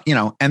I know,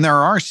 and there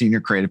are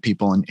senior creative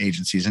people in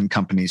agencies and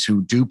companies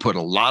who do put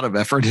a lot of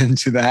effort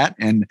into that.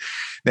 And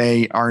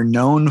they are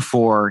known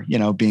for,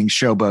 being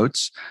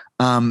showboats.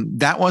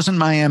 That wasn't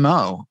my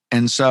MO.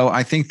 And so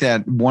I think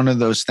that one of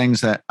those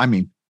things that,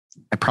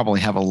 I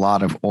probably have a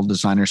lot of old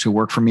designers who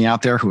work for me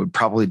out there who would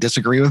probably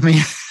disagree with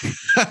me,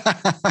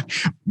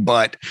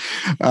 but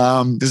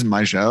this is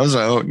my show.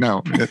 So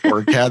no,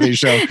 or Kathy's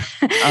show.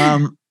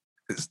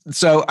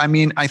 So,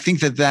 I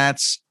think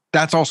that's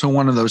also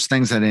one of those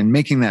things that in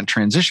making that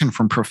transition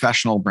from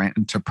professional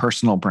brand to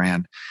personal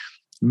brand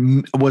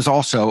was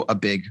also a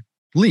big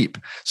leap.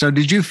 So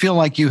did you feel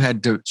like you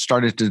had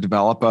started to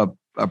develop a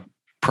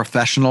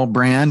professional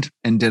brand,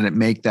 and did it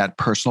make that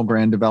personal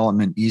brand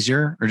development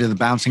easier, or did the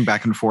bouncing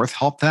back and forth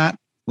help that?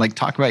 Like,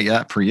 talk about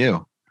that for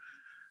you.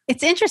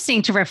 It's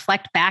interesting to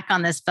reflect back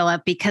on this,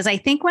 Philip, because I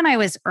think when I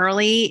was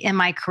early in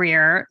my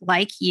career,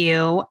 like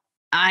you,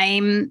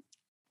 I'm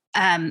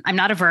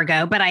not a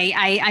Virgo, but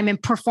I'm in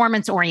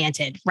performance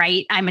oriented,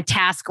 right? I'm a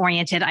task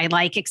oriented. I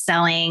like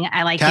excelling.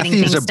 I like Kathy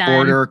getting things done. Kathy is a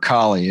border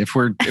collie. If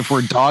we're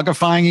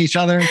dogifying each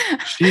other,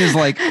 she is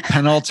like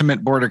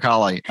penultimate border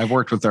collie. I've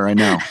worked with her. I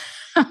know.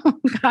 Oh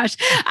gosh,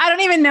 I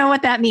don't even know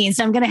what that means.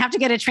 So I'm going to have to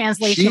get a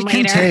translation later.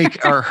 She can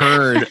take a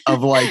herd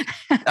of like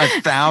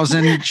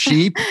 1,000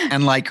 sheep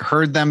and like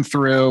herd them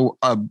through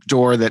a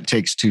door that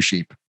takes 2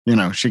 sheep.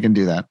 She can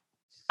do that.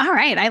 All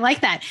right. I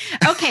like that.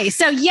 Okay.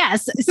 So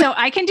yes, so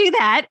I can do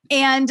that.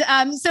 And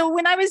so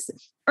when I was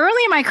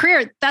early in my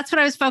career, that's what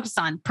I was focused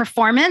on,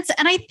 performance.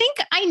 And I think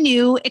I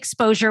knew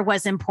exposure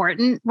was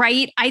important,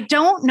 right? I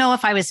don't know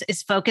if I was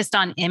as focused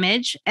on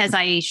image as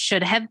I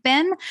should have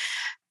been.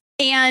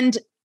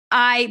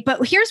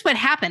 But here's what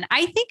happened.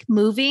 I think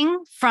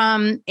moving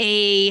from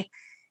a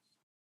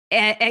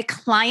a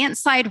client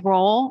side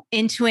role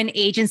into an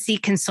agency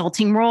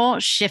consulting role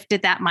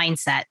shifted that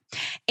mindset.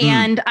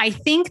 And I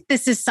think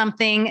this is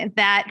something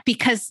that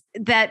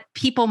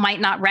people might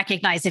not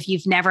recognize if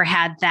you've never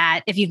had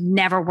that, if you've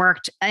never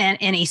worked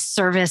in a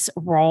service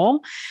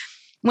role.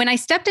 When I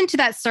stepped into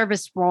that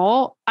service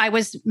role, I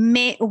was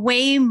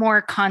way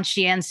more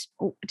conscientious.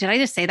 Did I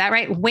just say that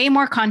right? Way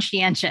more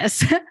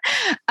conscientious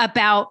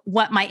about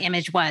what my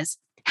image was.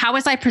 How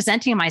was I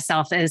presenting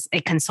myself as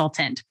a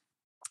consultant?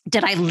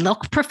 Did I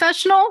look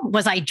professional?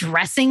 Was I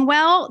dressing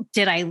well?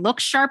 Did I look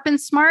sharp and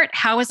smart?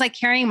 How was I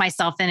carrying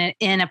myself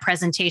in a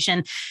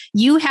presentation?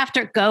 You have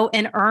to go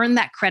and earn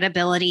that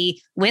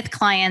credibility with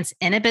clients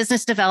in a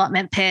business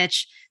development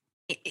pitch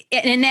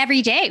and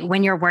every day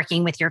when you're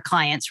working with your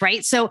clients,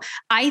 right? So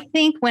I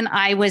think when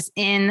I was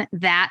in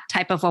that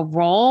type of a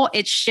role,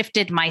 it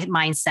shifted my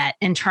mindset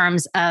in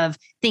terms of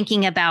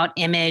thinking about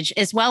image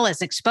as well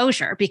as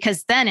exposure.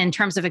 Because then in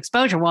terms of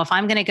exposure, well, if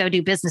I'm going to go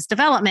do business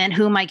development,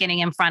 who am I getting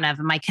in front of?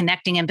 Am I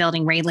connecting and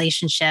building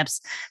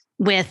relationships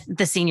with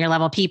the senior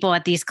level people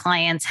at these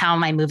clients? How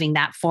am I moving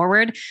that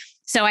forward?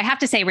 So I have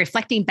to say,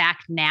 reflecting back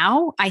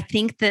now, I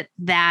think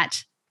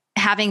that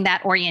having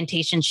that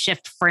orientation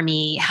shift for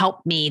me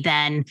helped me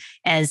then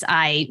as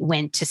I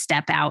went to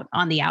step out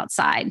on the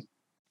outside.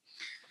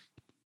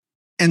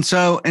 And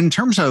so in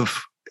terms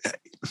of,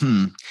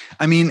 in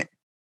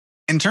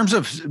terms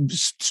of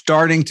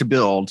starting to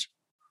build,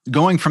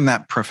 going from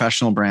that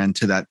professional brand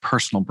to that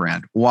personal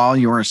brand while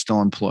you're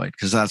still employed,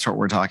 because that's what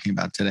we're talking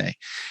about today.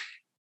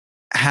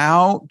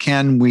 How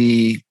can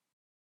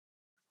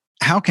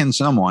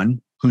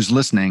someone who's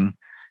listening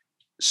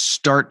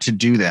start to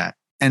do that?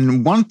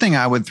 And one thing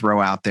I would throw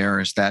out there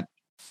is that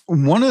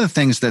one of the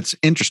things that's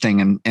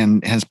interesting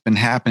and has been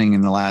happening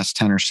in the last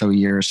 10 or so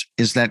years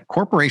is that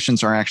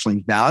corporations are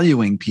actually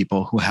valuing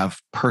people who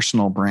have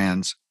personal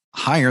brands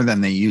higher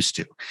than they used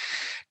to.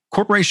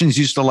 Corporations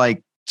used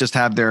to just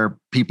have their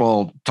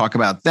people talk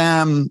about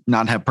them,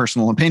 not have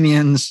personal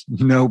opinions,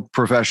 no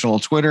professional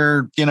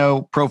Twitter,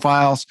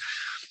 profiles.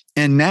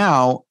 And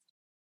now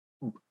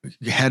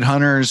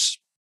headhunters,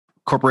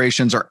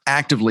 corporations are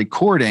actively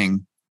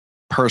courting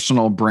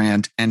personal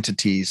brand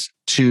entities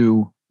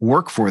to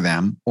work for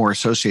them or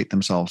associate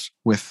themselves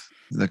with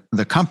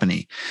the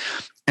company.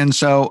 And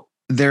so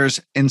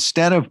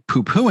instead of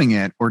poo-pooing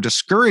it or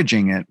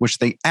discouraging it, which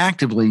they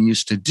actively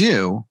used to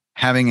do,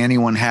 having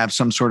anyone have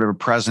some sort of a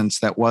presence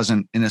that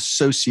wasn't an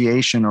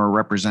association or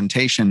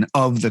representation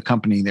of the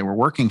company they were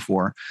working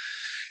for,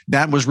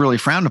 that was really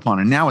frowned upon.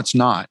 And now it's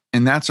not.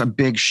 And that's a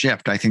big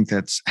shift, I think,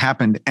 that's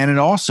happened. And it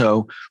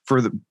also,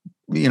 for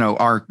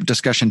our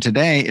discussion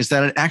today, is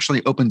that it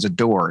actually opens a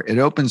door. It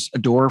opens a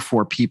door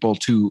for people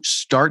to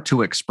start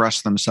to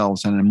express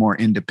themselves in a more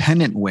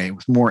independent way,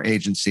 with more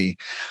agency,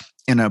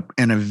 in a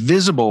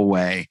visible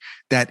way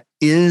that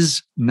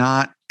is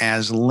not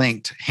as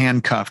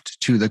handcuffed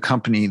to the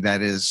company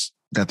that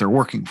they're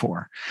working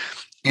for.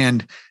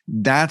 And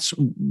that's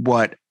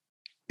what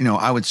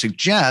I would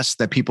suggest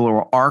that people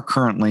who are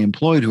currently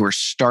employed, who are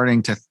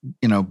starting to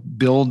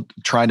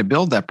try to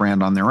build that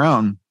brand on their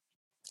own,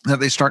 that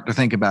they start to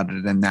think about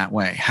it in that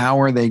way. How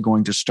are they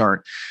going to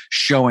start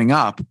showing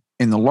up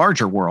in the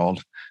larger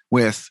world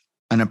with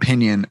an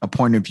opinion, a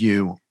point of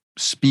view,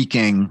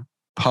 speaking,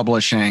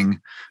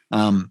 publishing,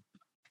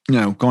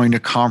 going to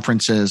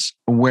conferences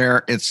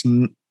where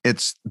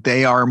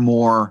they are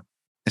more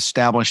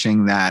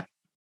establishing that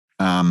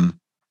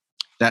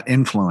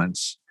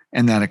influence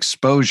and that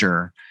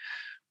exposure,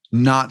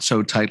 not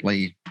so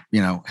tightly,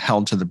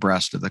 held to the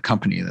breast of the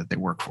company that they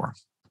work for.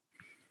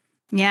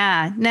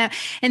 Yeah, no.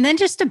 And then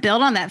just to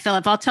build on that,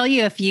 Philip, I'll tell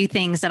you a few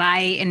things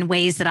in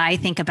ways that I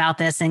think about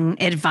this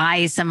and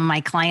advise some of my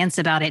clients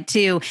about it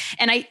too.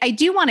 And I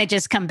do want to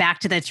just come back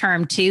to the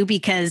term too,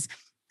 because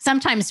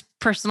sometimes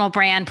personal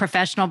brand,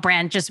 professional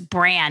brand, just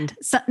brand.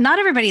 So not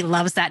everybody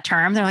loves that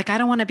term. They're like, I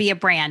don't want to be a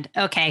brand.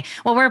 Okay.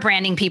 Well, we're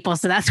branding people,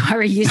 so that's why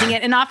we're using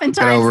it. And oftentimes,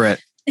 get over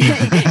it.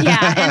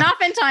 Yeah. And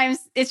oftentimes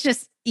it's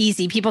just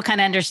easy. People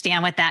kind of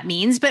understand what that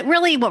means. But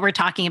really what we're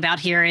talking about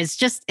here is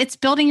it's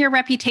building your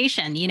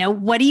reputation.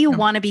 What do you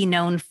want to be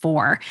known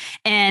for?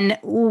 And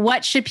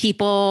what should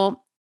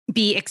people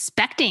be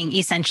expecting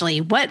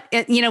essentially?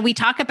 We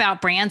talk about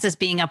brands as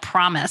being a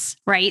promise,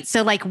 right?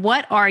 So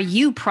what are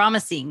you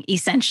promising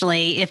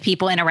essentially if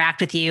people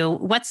interact with you?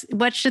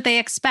 What should they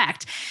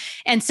expect?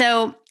 And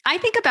so I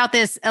think about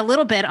this a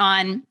little bit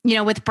on,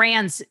 with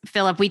brands,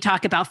 Philip, we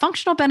talk about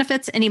functional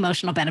benefits and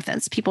emotional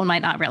benefits. People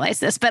might not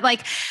realize this, but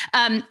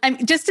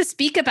just to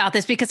speak about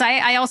this, because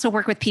I also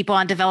work with people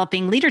on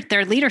developing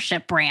their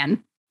leadership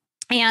brand.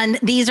 And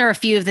these are a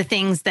few of the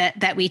things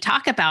that we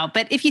talk about.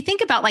 But if you think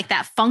about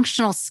that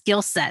functional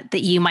skill set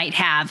that you might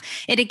have,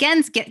 it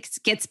again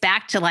gets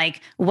back to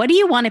what do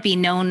you want to be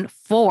known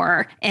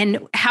for?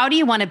 And how do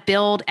you want to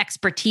build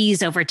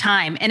expertise over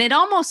time? And it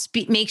almost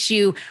makes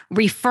you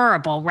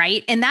referable,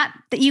 right? And that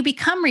you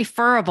become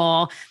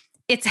referable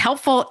it's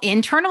helpful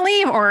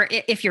internally, or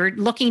if you're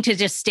looking to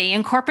just stay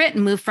in corporate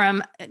and move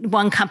from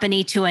one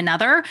company to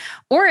another,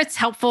 or it's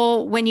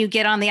helpful when you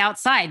get on the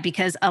outside,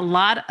 because a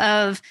lot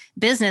of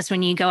business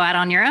when you go out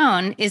on your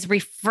own is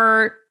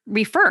referred,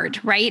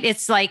 right?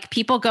 It's like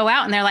people go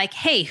out and they're like,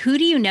 hey, who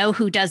do you know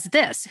who does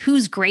this?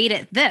 Who's great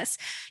at this?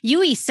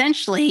 You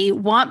essentially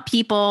want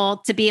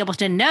people to be able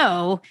to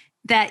know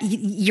that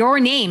your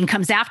name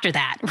comes after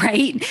that,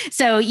 right?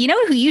 So you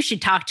know who you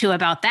should talk to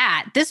about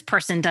that. This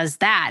person does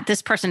that.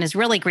 This person is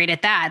really great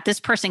at that. This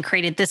person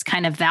created this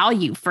kind of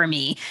value for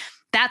me.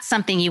 That's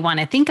something you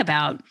want to think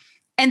about.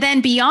 And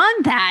then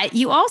beyond that,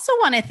 you also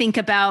want to think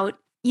about,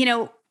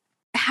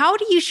 how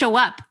do you show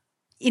up?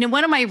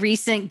 One of my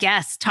recent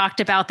guests talked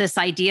about this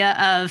idea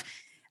of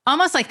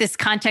almost like this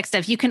context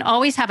of you can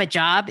always have a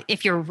job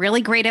if you're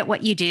really great at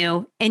what you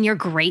do and you're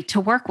great to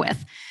work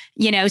with.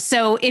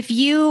 So if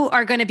you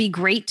are going to be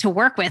great to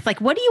work with,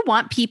 like, what do you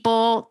want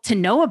people to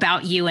know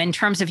about you in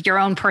terms of your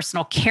own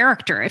personal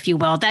character, if you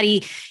will,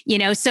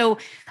 so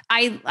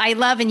I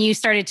love, and you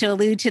started to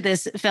allude to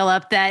this,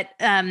 Philip, that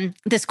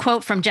this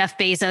quote from Jeff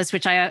Bezos,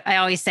 which I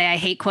always say I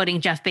hate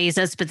quoting Jeff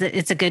Bezos, but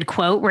it's a good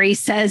quote, where he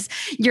says,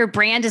 your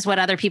brand is what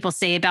other people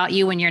say about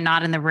you when you're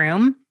not in the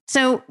room.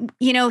 So,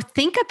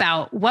 think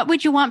about, what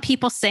would you want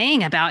people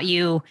saying about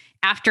you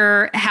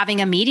after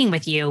having a meeting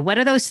with you? What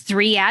are those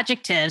 3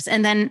 adjectives?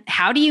 And then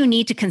how do you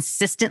need to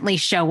consistently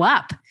show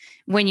up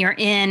when you're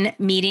in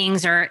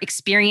meetings or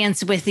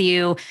experience with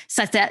you,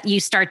 such that you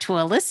start to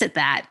elicit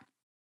that?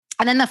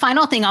 And then the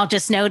final thing I'll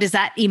just note is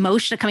that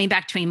coming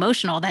back to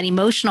that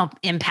emotional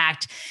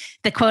impact.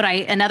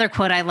 Another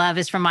quote I love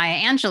is from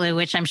Maya Angelou,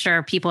 which I'm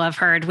sure people have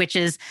heard, which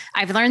is,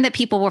 I've learned that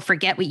people will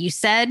forget what you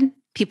said,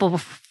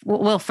 people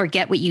will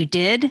forget what you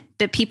did,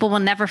 but people will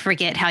never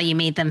forget how you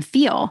made them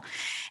feel.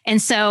 And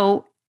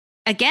so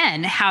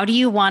again, how do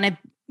you want to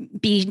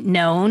be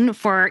known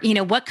for?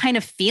 What kind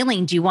of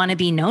feeling do you want to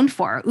be known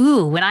for?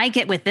 Ooh, when I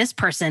get with this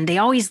person, they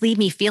always leave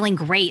me feeling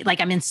great.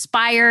 Like I'm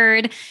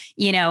inspired,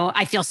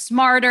 I feel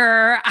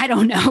smarter. I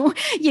don't know,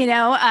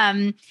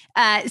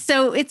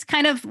 so it's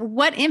kind of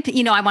what,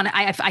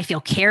 I feel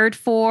cared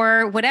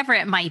for, whatever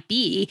it might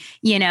be,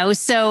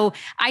 so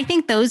I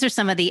think those are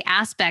some of the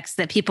aspects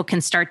that people can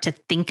start to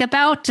think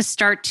about to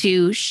start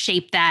to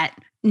shape that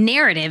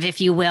narrative, if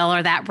you will,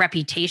 or that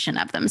reputation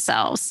of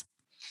themselves.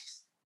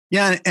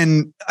 Yeah.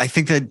 And I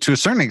think that to a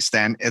certain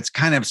extent, it's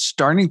kind of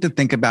starting to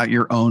think about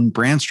your own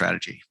brand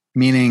strategy,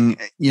 meaning,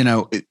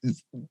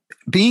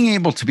 being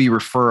able to be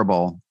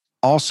referable.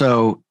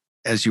 Also,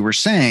 as you were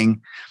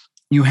saying,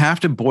 you have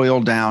to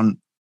boil down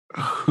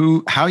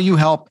how you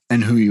help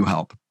and who you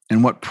help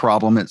and what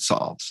problem it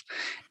solves.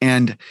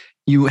 And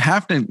you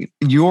have to,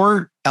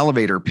 your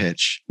elevator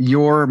pitch,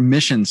 your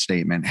mission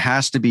statement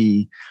has to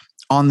be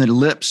on the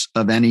lips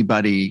of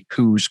anybody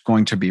who's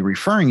going to be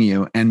referring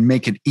you and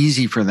make it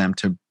easy for them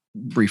to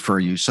refer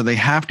you. So they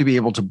have to be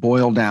able to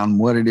boil down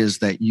what it is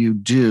that you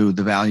do,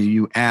 the value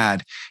you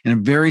add, in a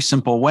very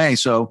simple way.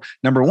 So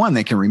number one,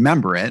 they can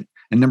remember it.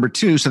 And number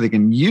two, so they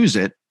can use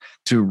it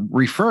to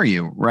refer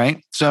you,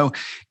 right? So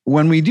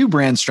when we do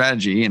brand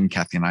strategy, and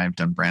Kathy and I have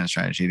done brand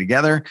strategy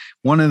together,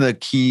 one of the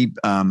key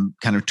kind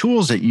of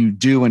tools that you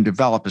do and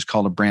develop is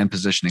called a brand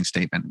positioning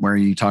statement, where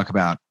you talk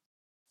about,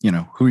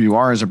 who you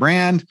are as a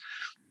brand,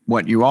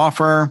 what you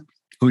offer,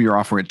 who you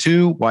offer it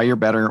to, why you're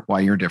better, why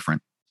you're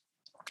different.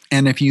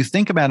 And if you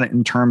think about it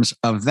in terms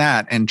of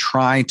that and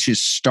try to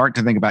start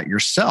to think about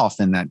yourself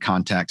in that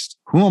context,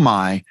 who am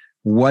I?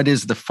 What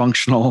is the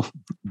functional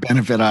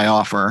benefit I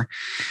offer?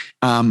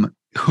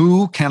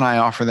 Who can I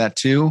offer that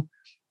to?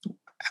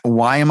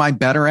 Why am I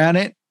better at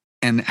it?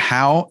 And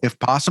how, if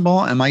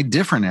possible, am I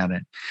different at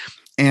it?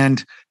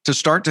 And to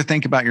start to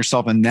think about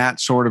yourself in that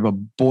sort of a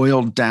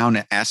boiled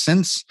down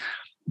essence,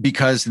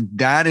 because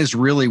that is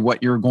really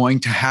what you're going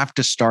to have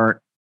to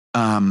start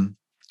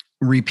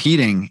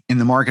repeating in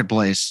the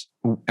marketplace.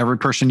 Every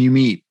person you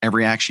meet,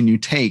 every action you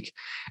take,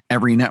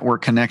 every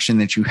network connection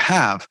that you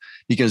have,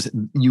 because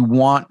you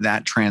want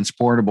that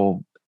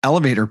transportable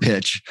elevator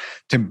pitch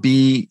to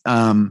be,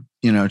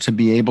 to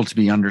be able to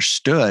be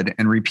understood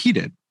and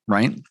repeated,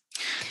 right?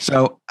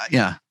 So,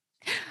 yeah.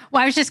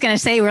 Well, I was just going to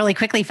say really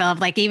quickly,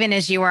 Philip, like even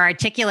as you were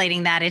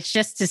articulating that, it's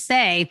just to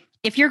say,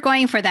 if you're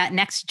going for that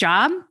next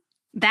job,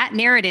 that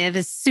narrative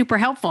is super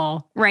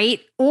helpful, right?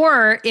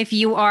 Or if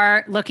you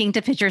are looking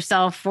to pitch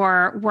yourself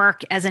for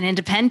work as an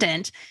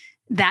independent,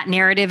 that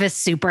narrative is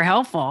super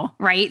helpful,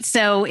 right?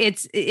 So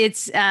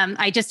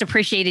I just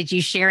appreciated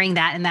you sharing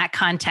that in that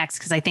context,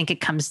 because I think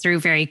it comes through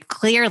very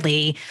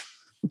clearly.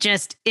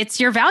 Just it's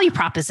your value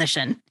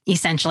proposition,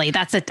 essentially.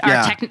 That's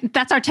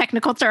our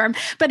technical term,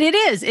 but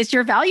it's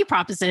your value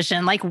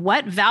proposition. Like,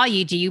 what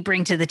value do you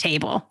bring to the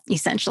table,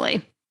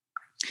 essentially?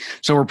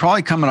 So we're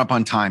probably coming up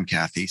on time,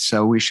 Kathy.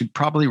 So we should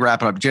probably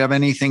wrap it up. Do you have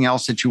anything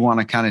else that you want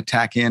to kind of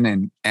tack in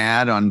and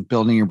add on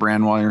building your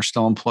brand while you're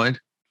still employed?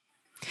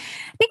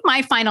 I think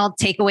my final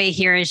takeaway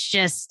here is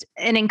just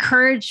an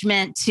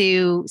encouragement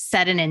to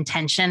set an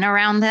intention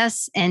around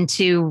this and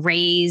to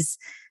raise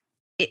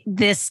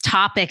this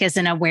topic as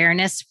an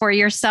awareness for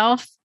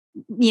yourself.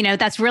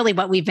 that's really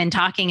what we've been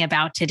talking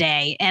about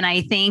today. And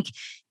I think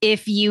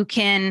if you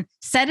can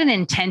set an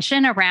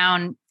intention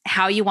around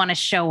how you want to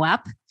show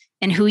up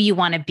and who you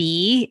want to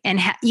be,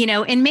 and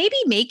and maybe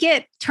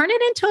turn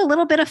it into a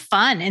little bit of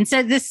fun. And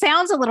so this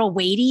sounds a little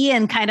weighty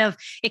and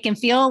it can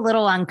feel a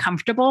little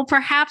uncomfortable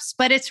perhaps,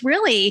 but it's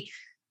really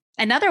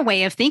another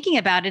way of thinking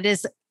about it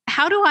is,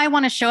 how do I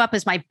want to show up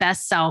as my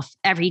best self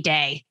every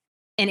day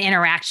in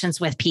interactions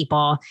with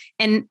people?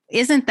 And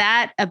isn't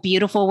that a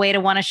beautiful way to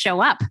want to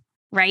show up,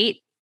 right?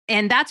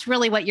 And that's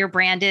really what your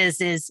brand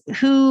is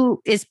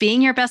who is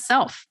being your best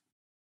self.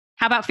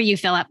 How about for you,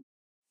 Philip?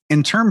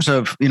 In terms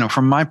of,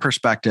 from my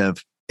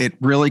perspective, it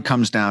really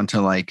comes down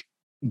to like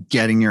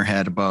getting your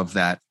head above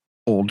that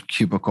old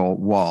cubicle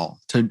wall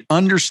to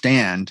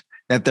understand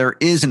that there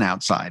is an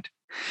outside.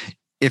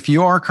 If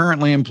you are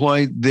currently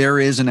employed, there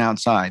is an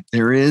outside.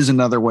 There is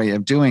another way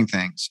of doing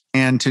things.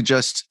 And to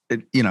just,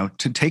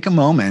 to take a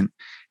moment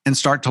and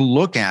start to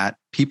look at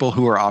people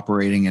who are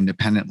operating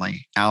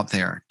independently out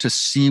there to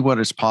see what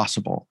is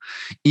possible.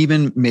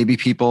 Even maybe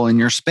people in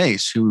your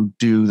space who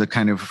do the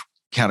kind of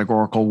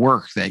categorical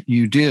work that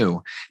you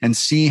do, and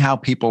see how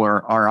people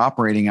are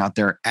operating out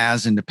there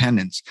as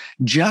independents,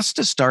 just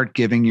to start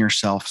giving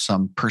yourself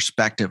some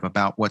perspective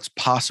about what's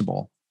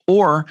possible,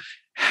 or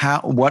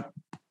what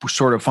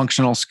sort of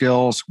functional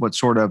skills, what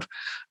sort of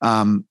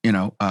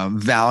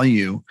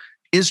value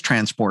is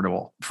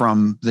transportable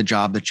from the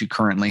job that you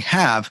currently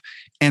have,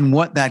 and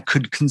what that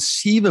could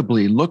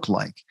conceivably look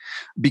like.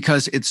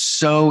 Because it's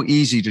so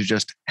easy to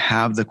just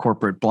have the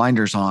corporate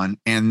blinders on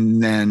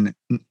and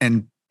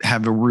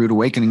have a rude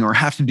awakening, or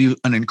have to do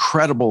an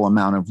incredible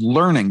amount of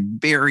learning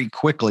very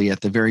quickly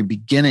at the very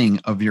beginning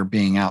of your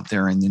being out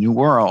there in the new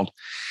world.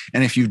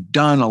 And if you've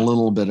done a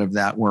little bit of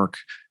that work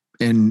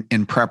in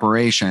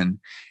preparation,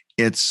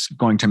 it's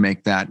going to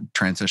make that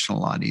transition a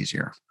lot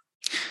easier.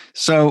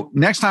 So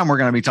next time we're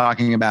going to be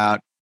talking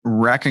about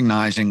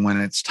recognizing when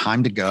it's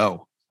time to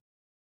go.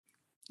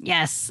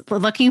 Yes,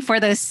 looking for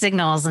those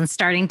signals and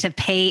starting to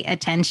pay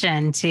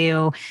attention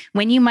to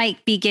when you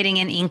might be getting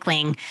an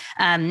inkling.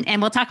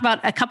 And we'll talk about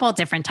a couple of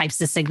different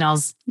types of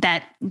signals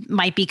that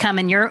might be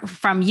coming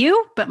from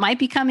you, but might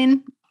be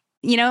coming,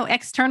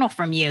 external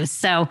from you.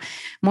 So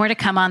more to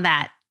come on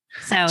that.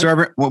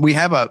 So what we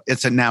have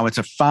it's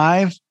a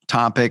 5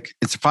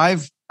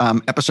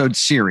 episode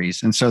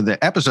series. And so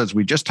the episodes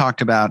we just talked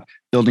about,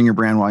 building your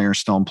brand while you're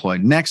still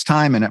employed. Next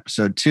time in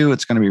episode 2,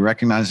 it's going to be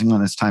recognizing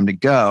when it's time to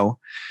go.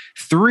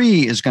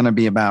 3 is going to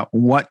be about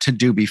what to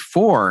do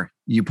before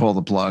you pull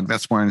the plug.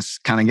 That's when it's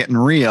kind of getting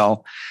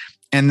real.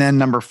 And then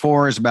number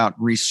 4 is about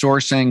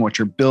resourcing what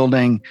you're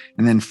building.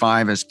 And then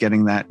 5 is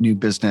getting that new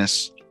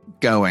business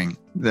going,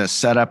 the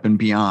setup and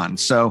beyond.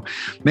 So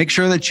make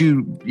sure that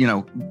you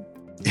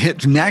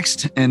hit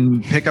next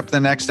and pick up the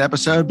next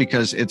episode,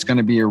 because it's going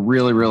to be a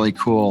really, really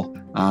cool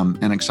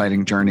and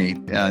exciting journey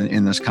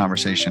in this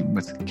conversation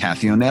with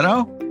Kathy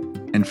Oneto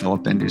and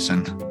Philip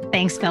VanDusen.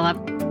 Thanks, Philip.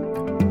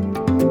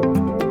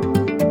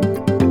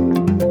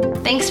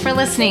 Thanks for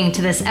listening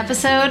to this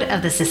episode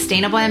of the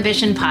Sustainable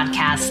Ambition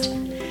podcast.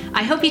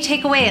 I hope you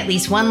take away at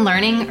least one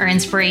learning or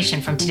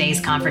inspiration from today's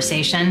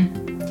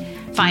conversation.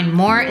 Find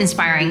more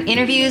inspiring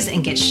interviews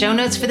and get show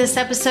notes for this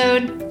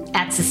episode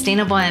at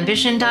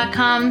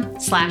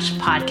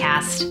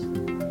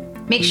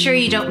sustainableambition.com/podcast. Make sure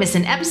you don't miss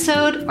an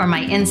episode or my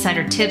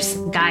insider tips,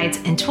 guides,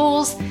 and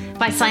tools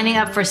by signing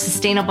up for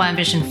Sustainable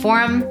Ambition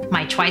Forum,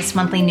 my twice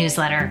monthly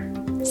newsletter.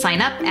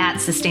 Sign up at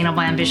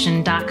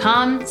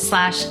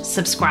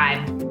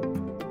sustainableambition.com/subscribe.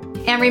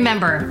 And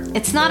remember,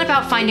 it's not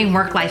about finding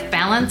work-life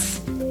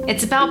balance.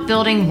 It's about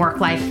building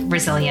work-life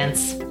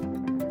resilience.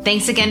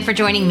 Thanks again for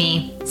joining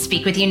me.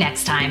 Speak with you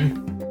next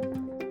time.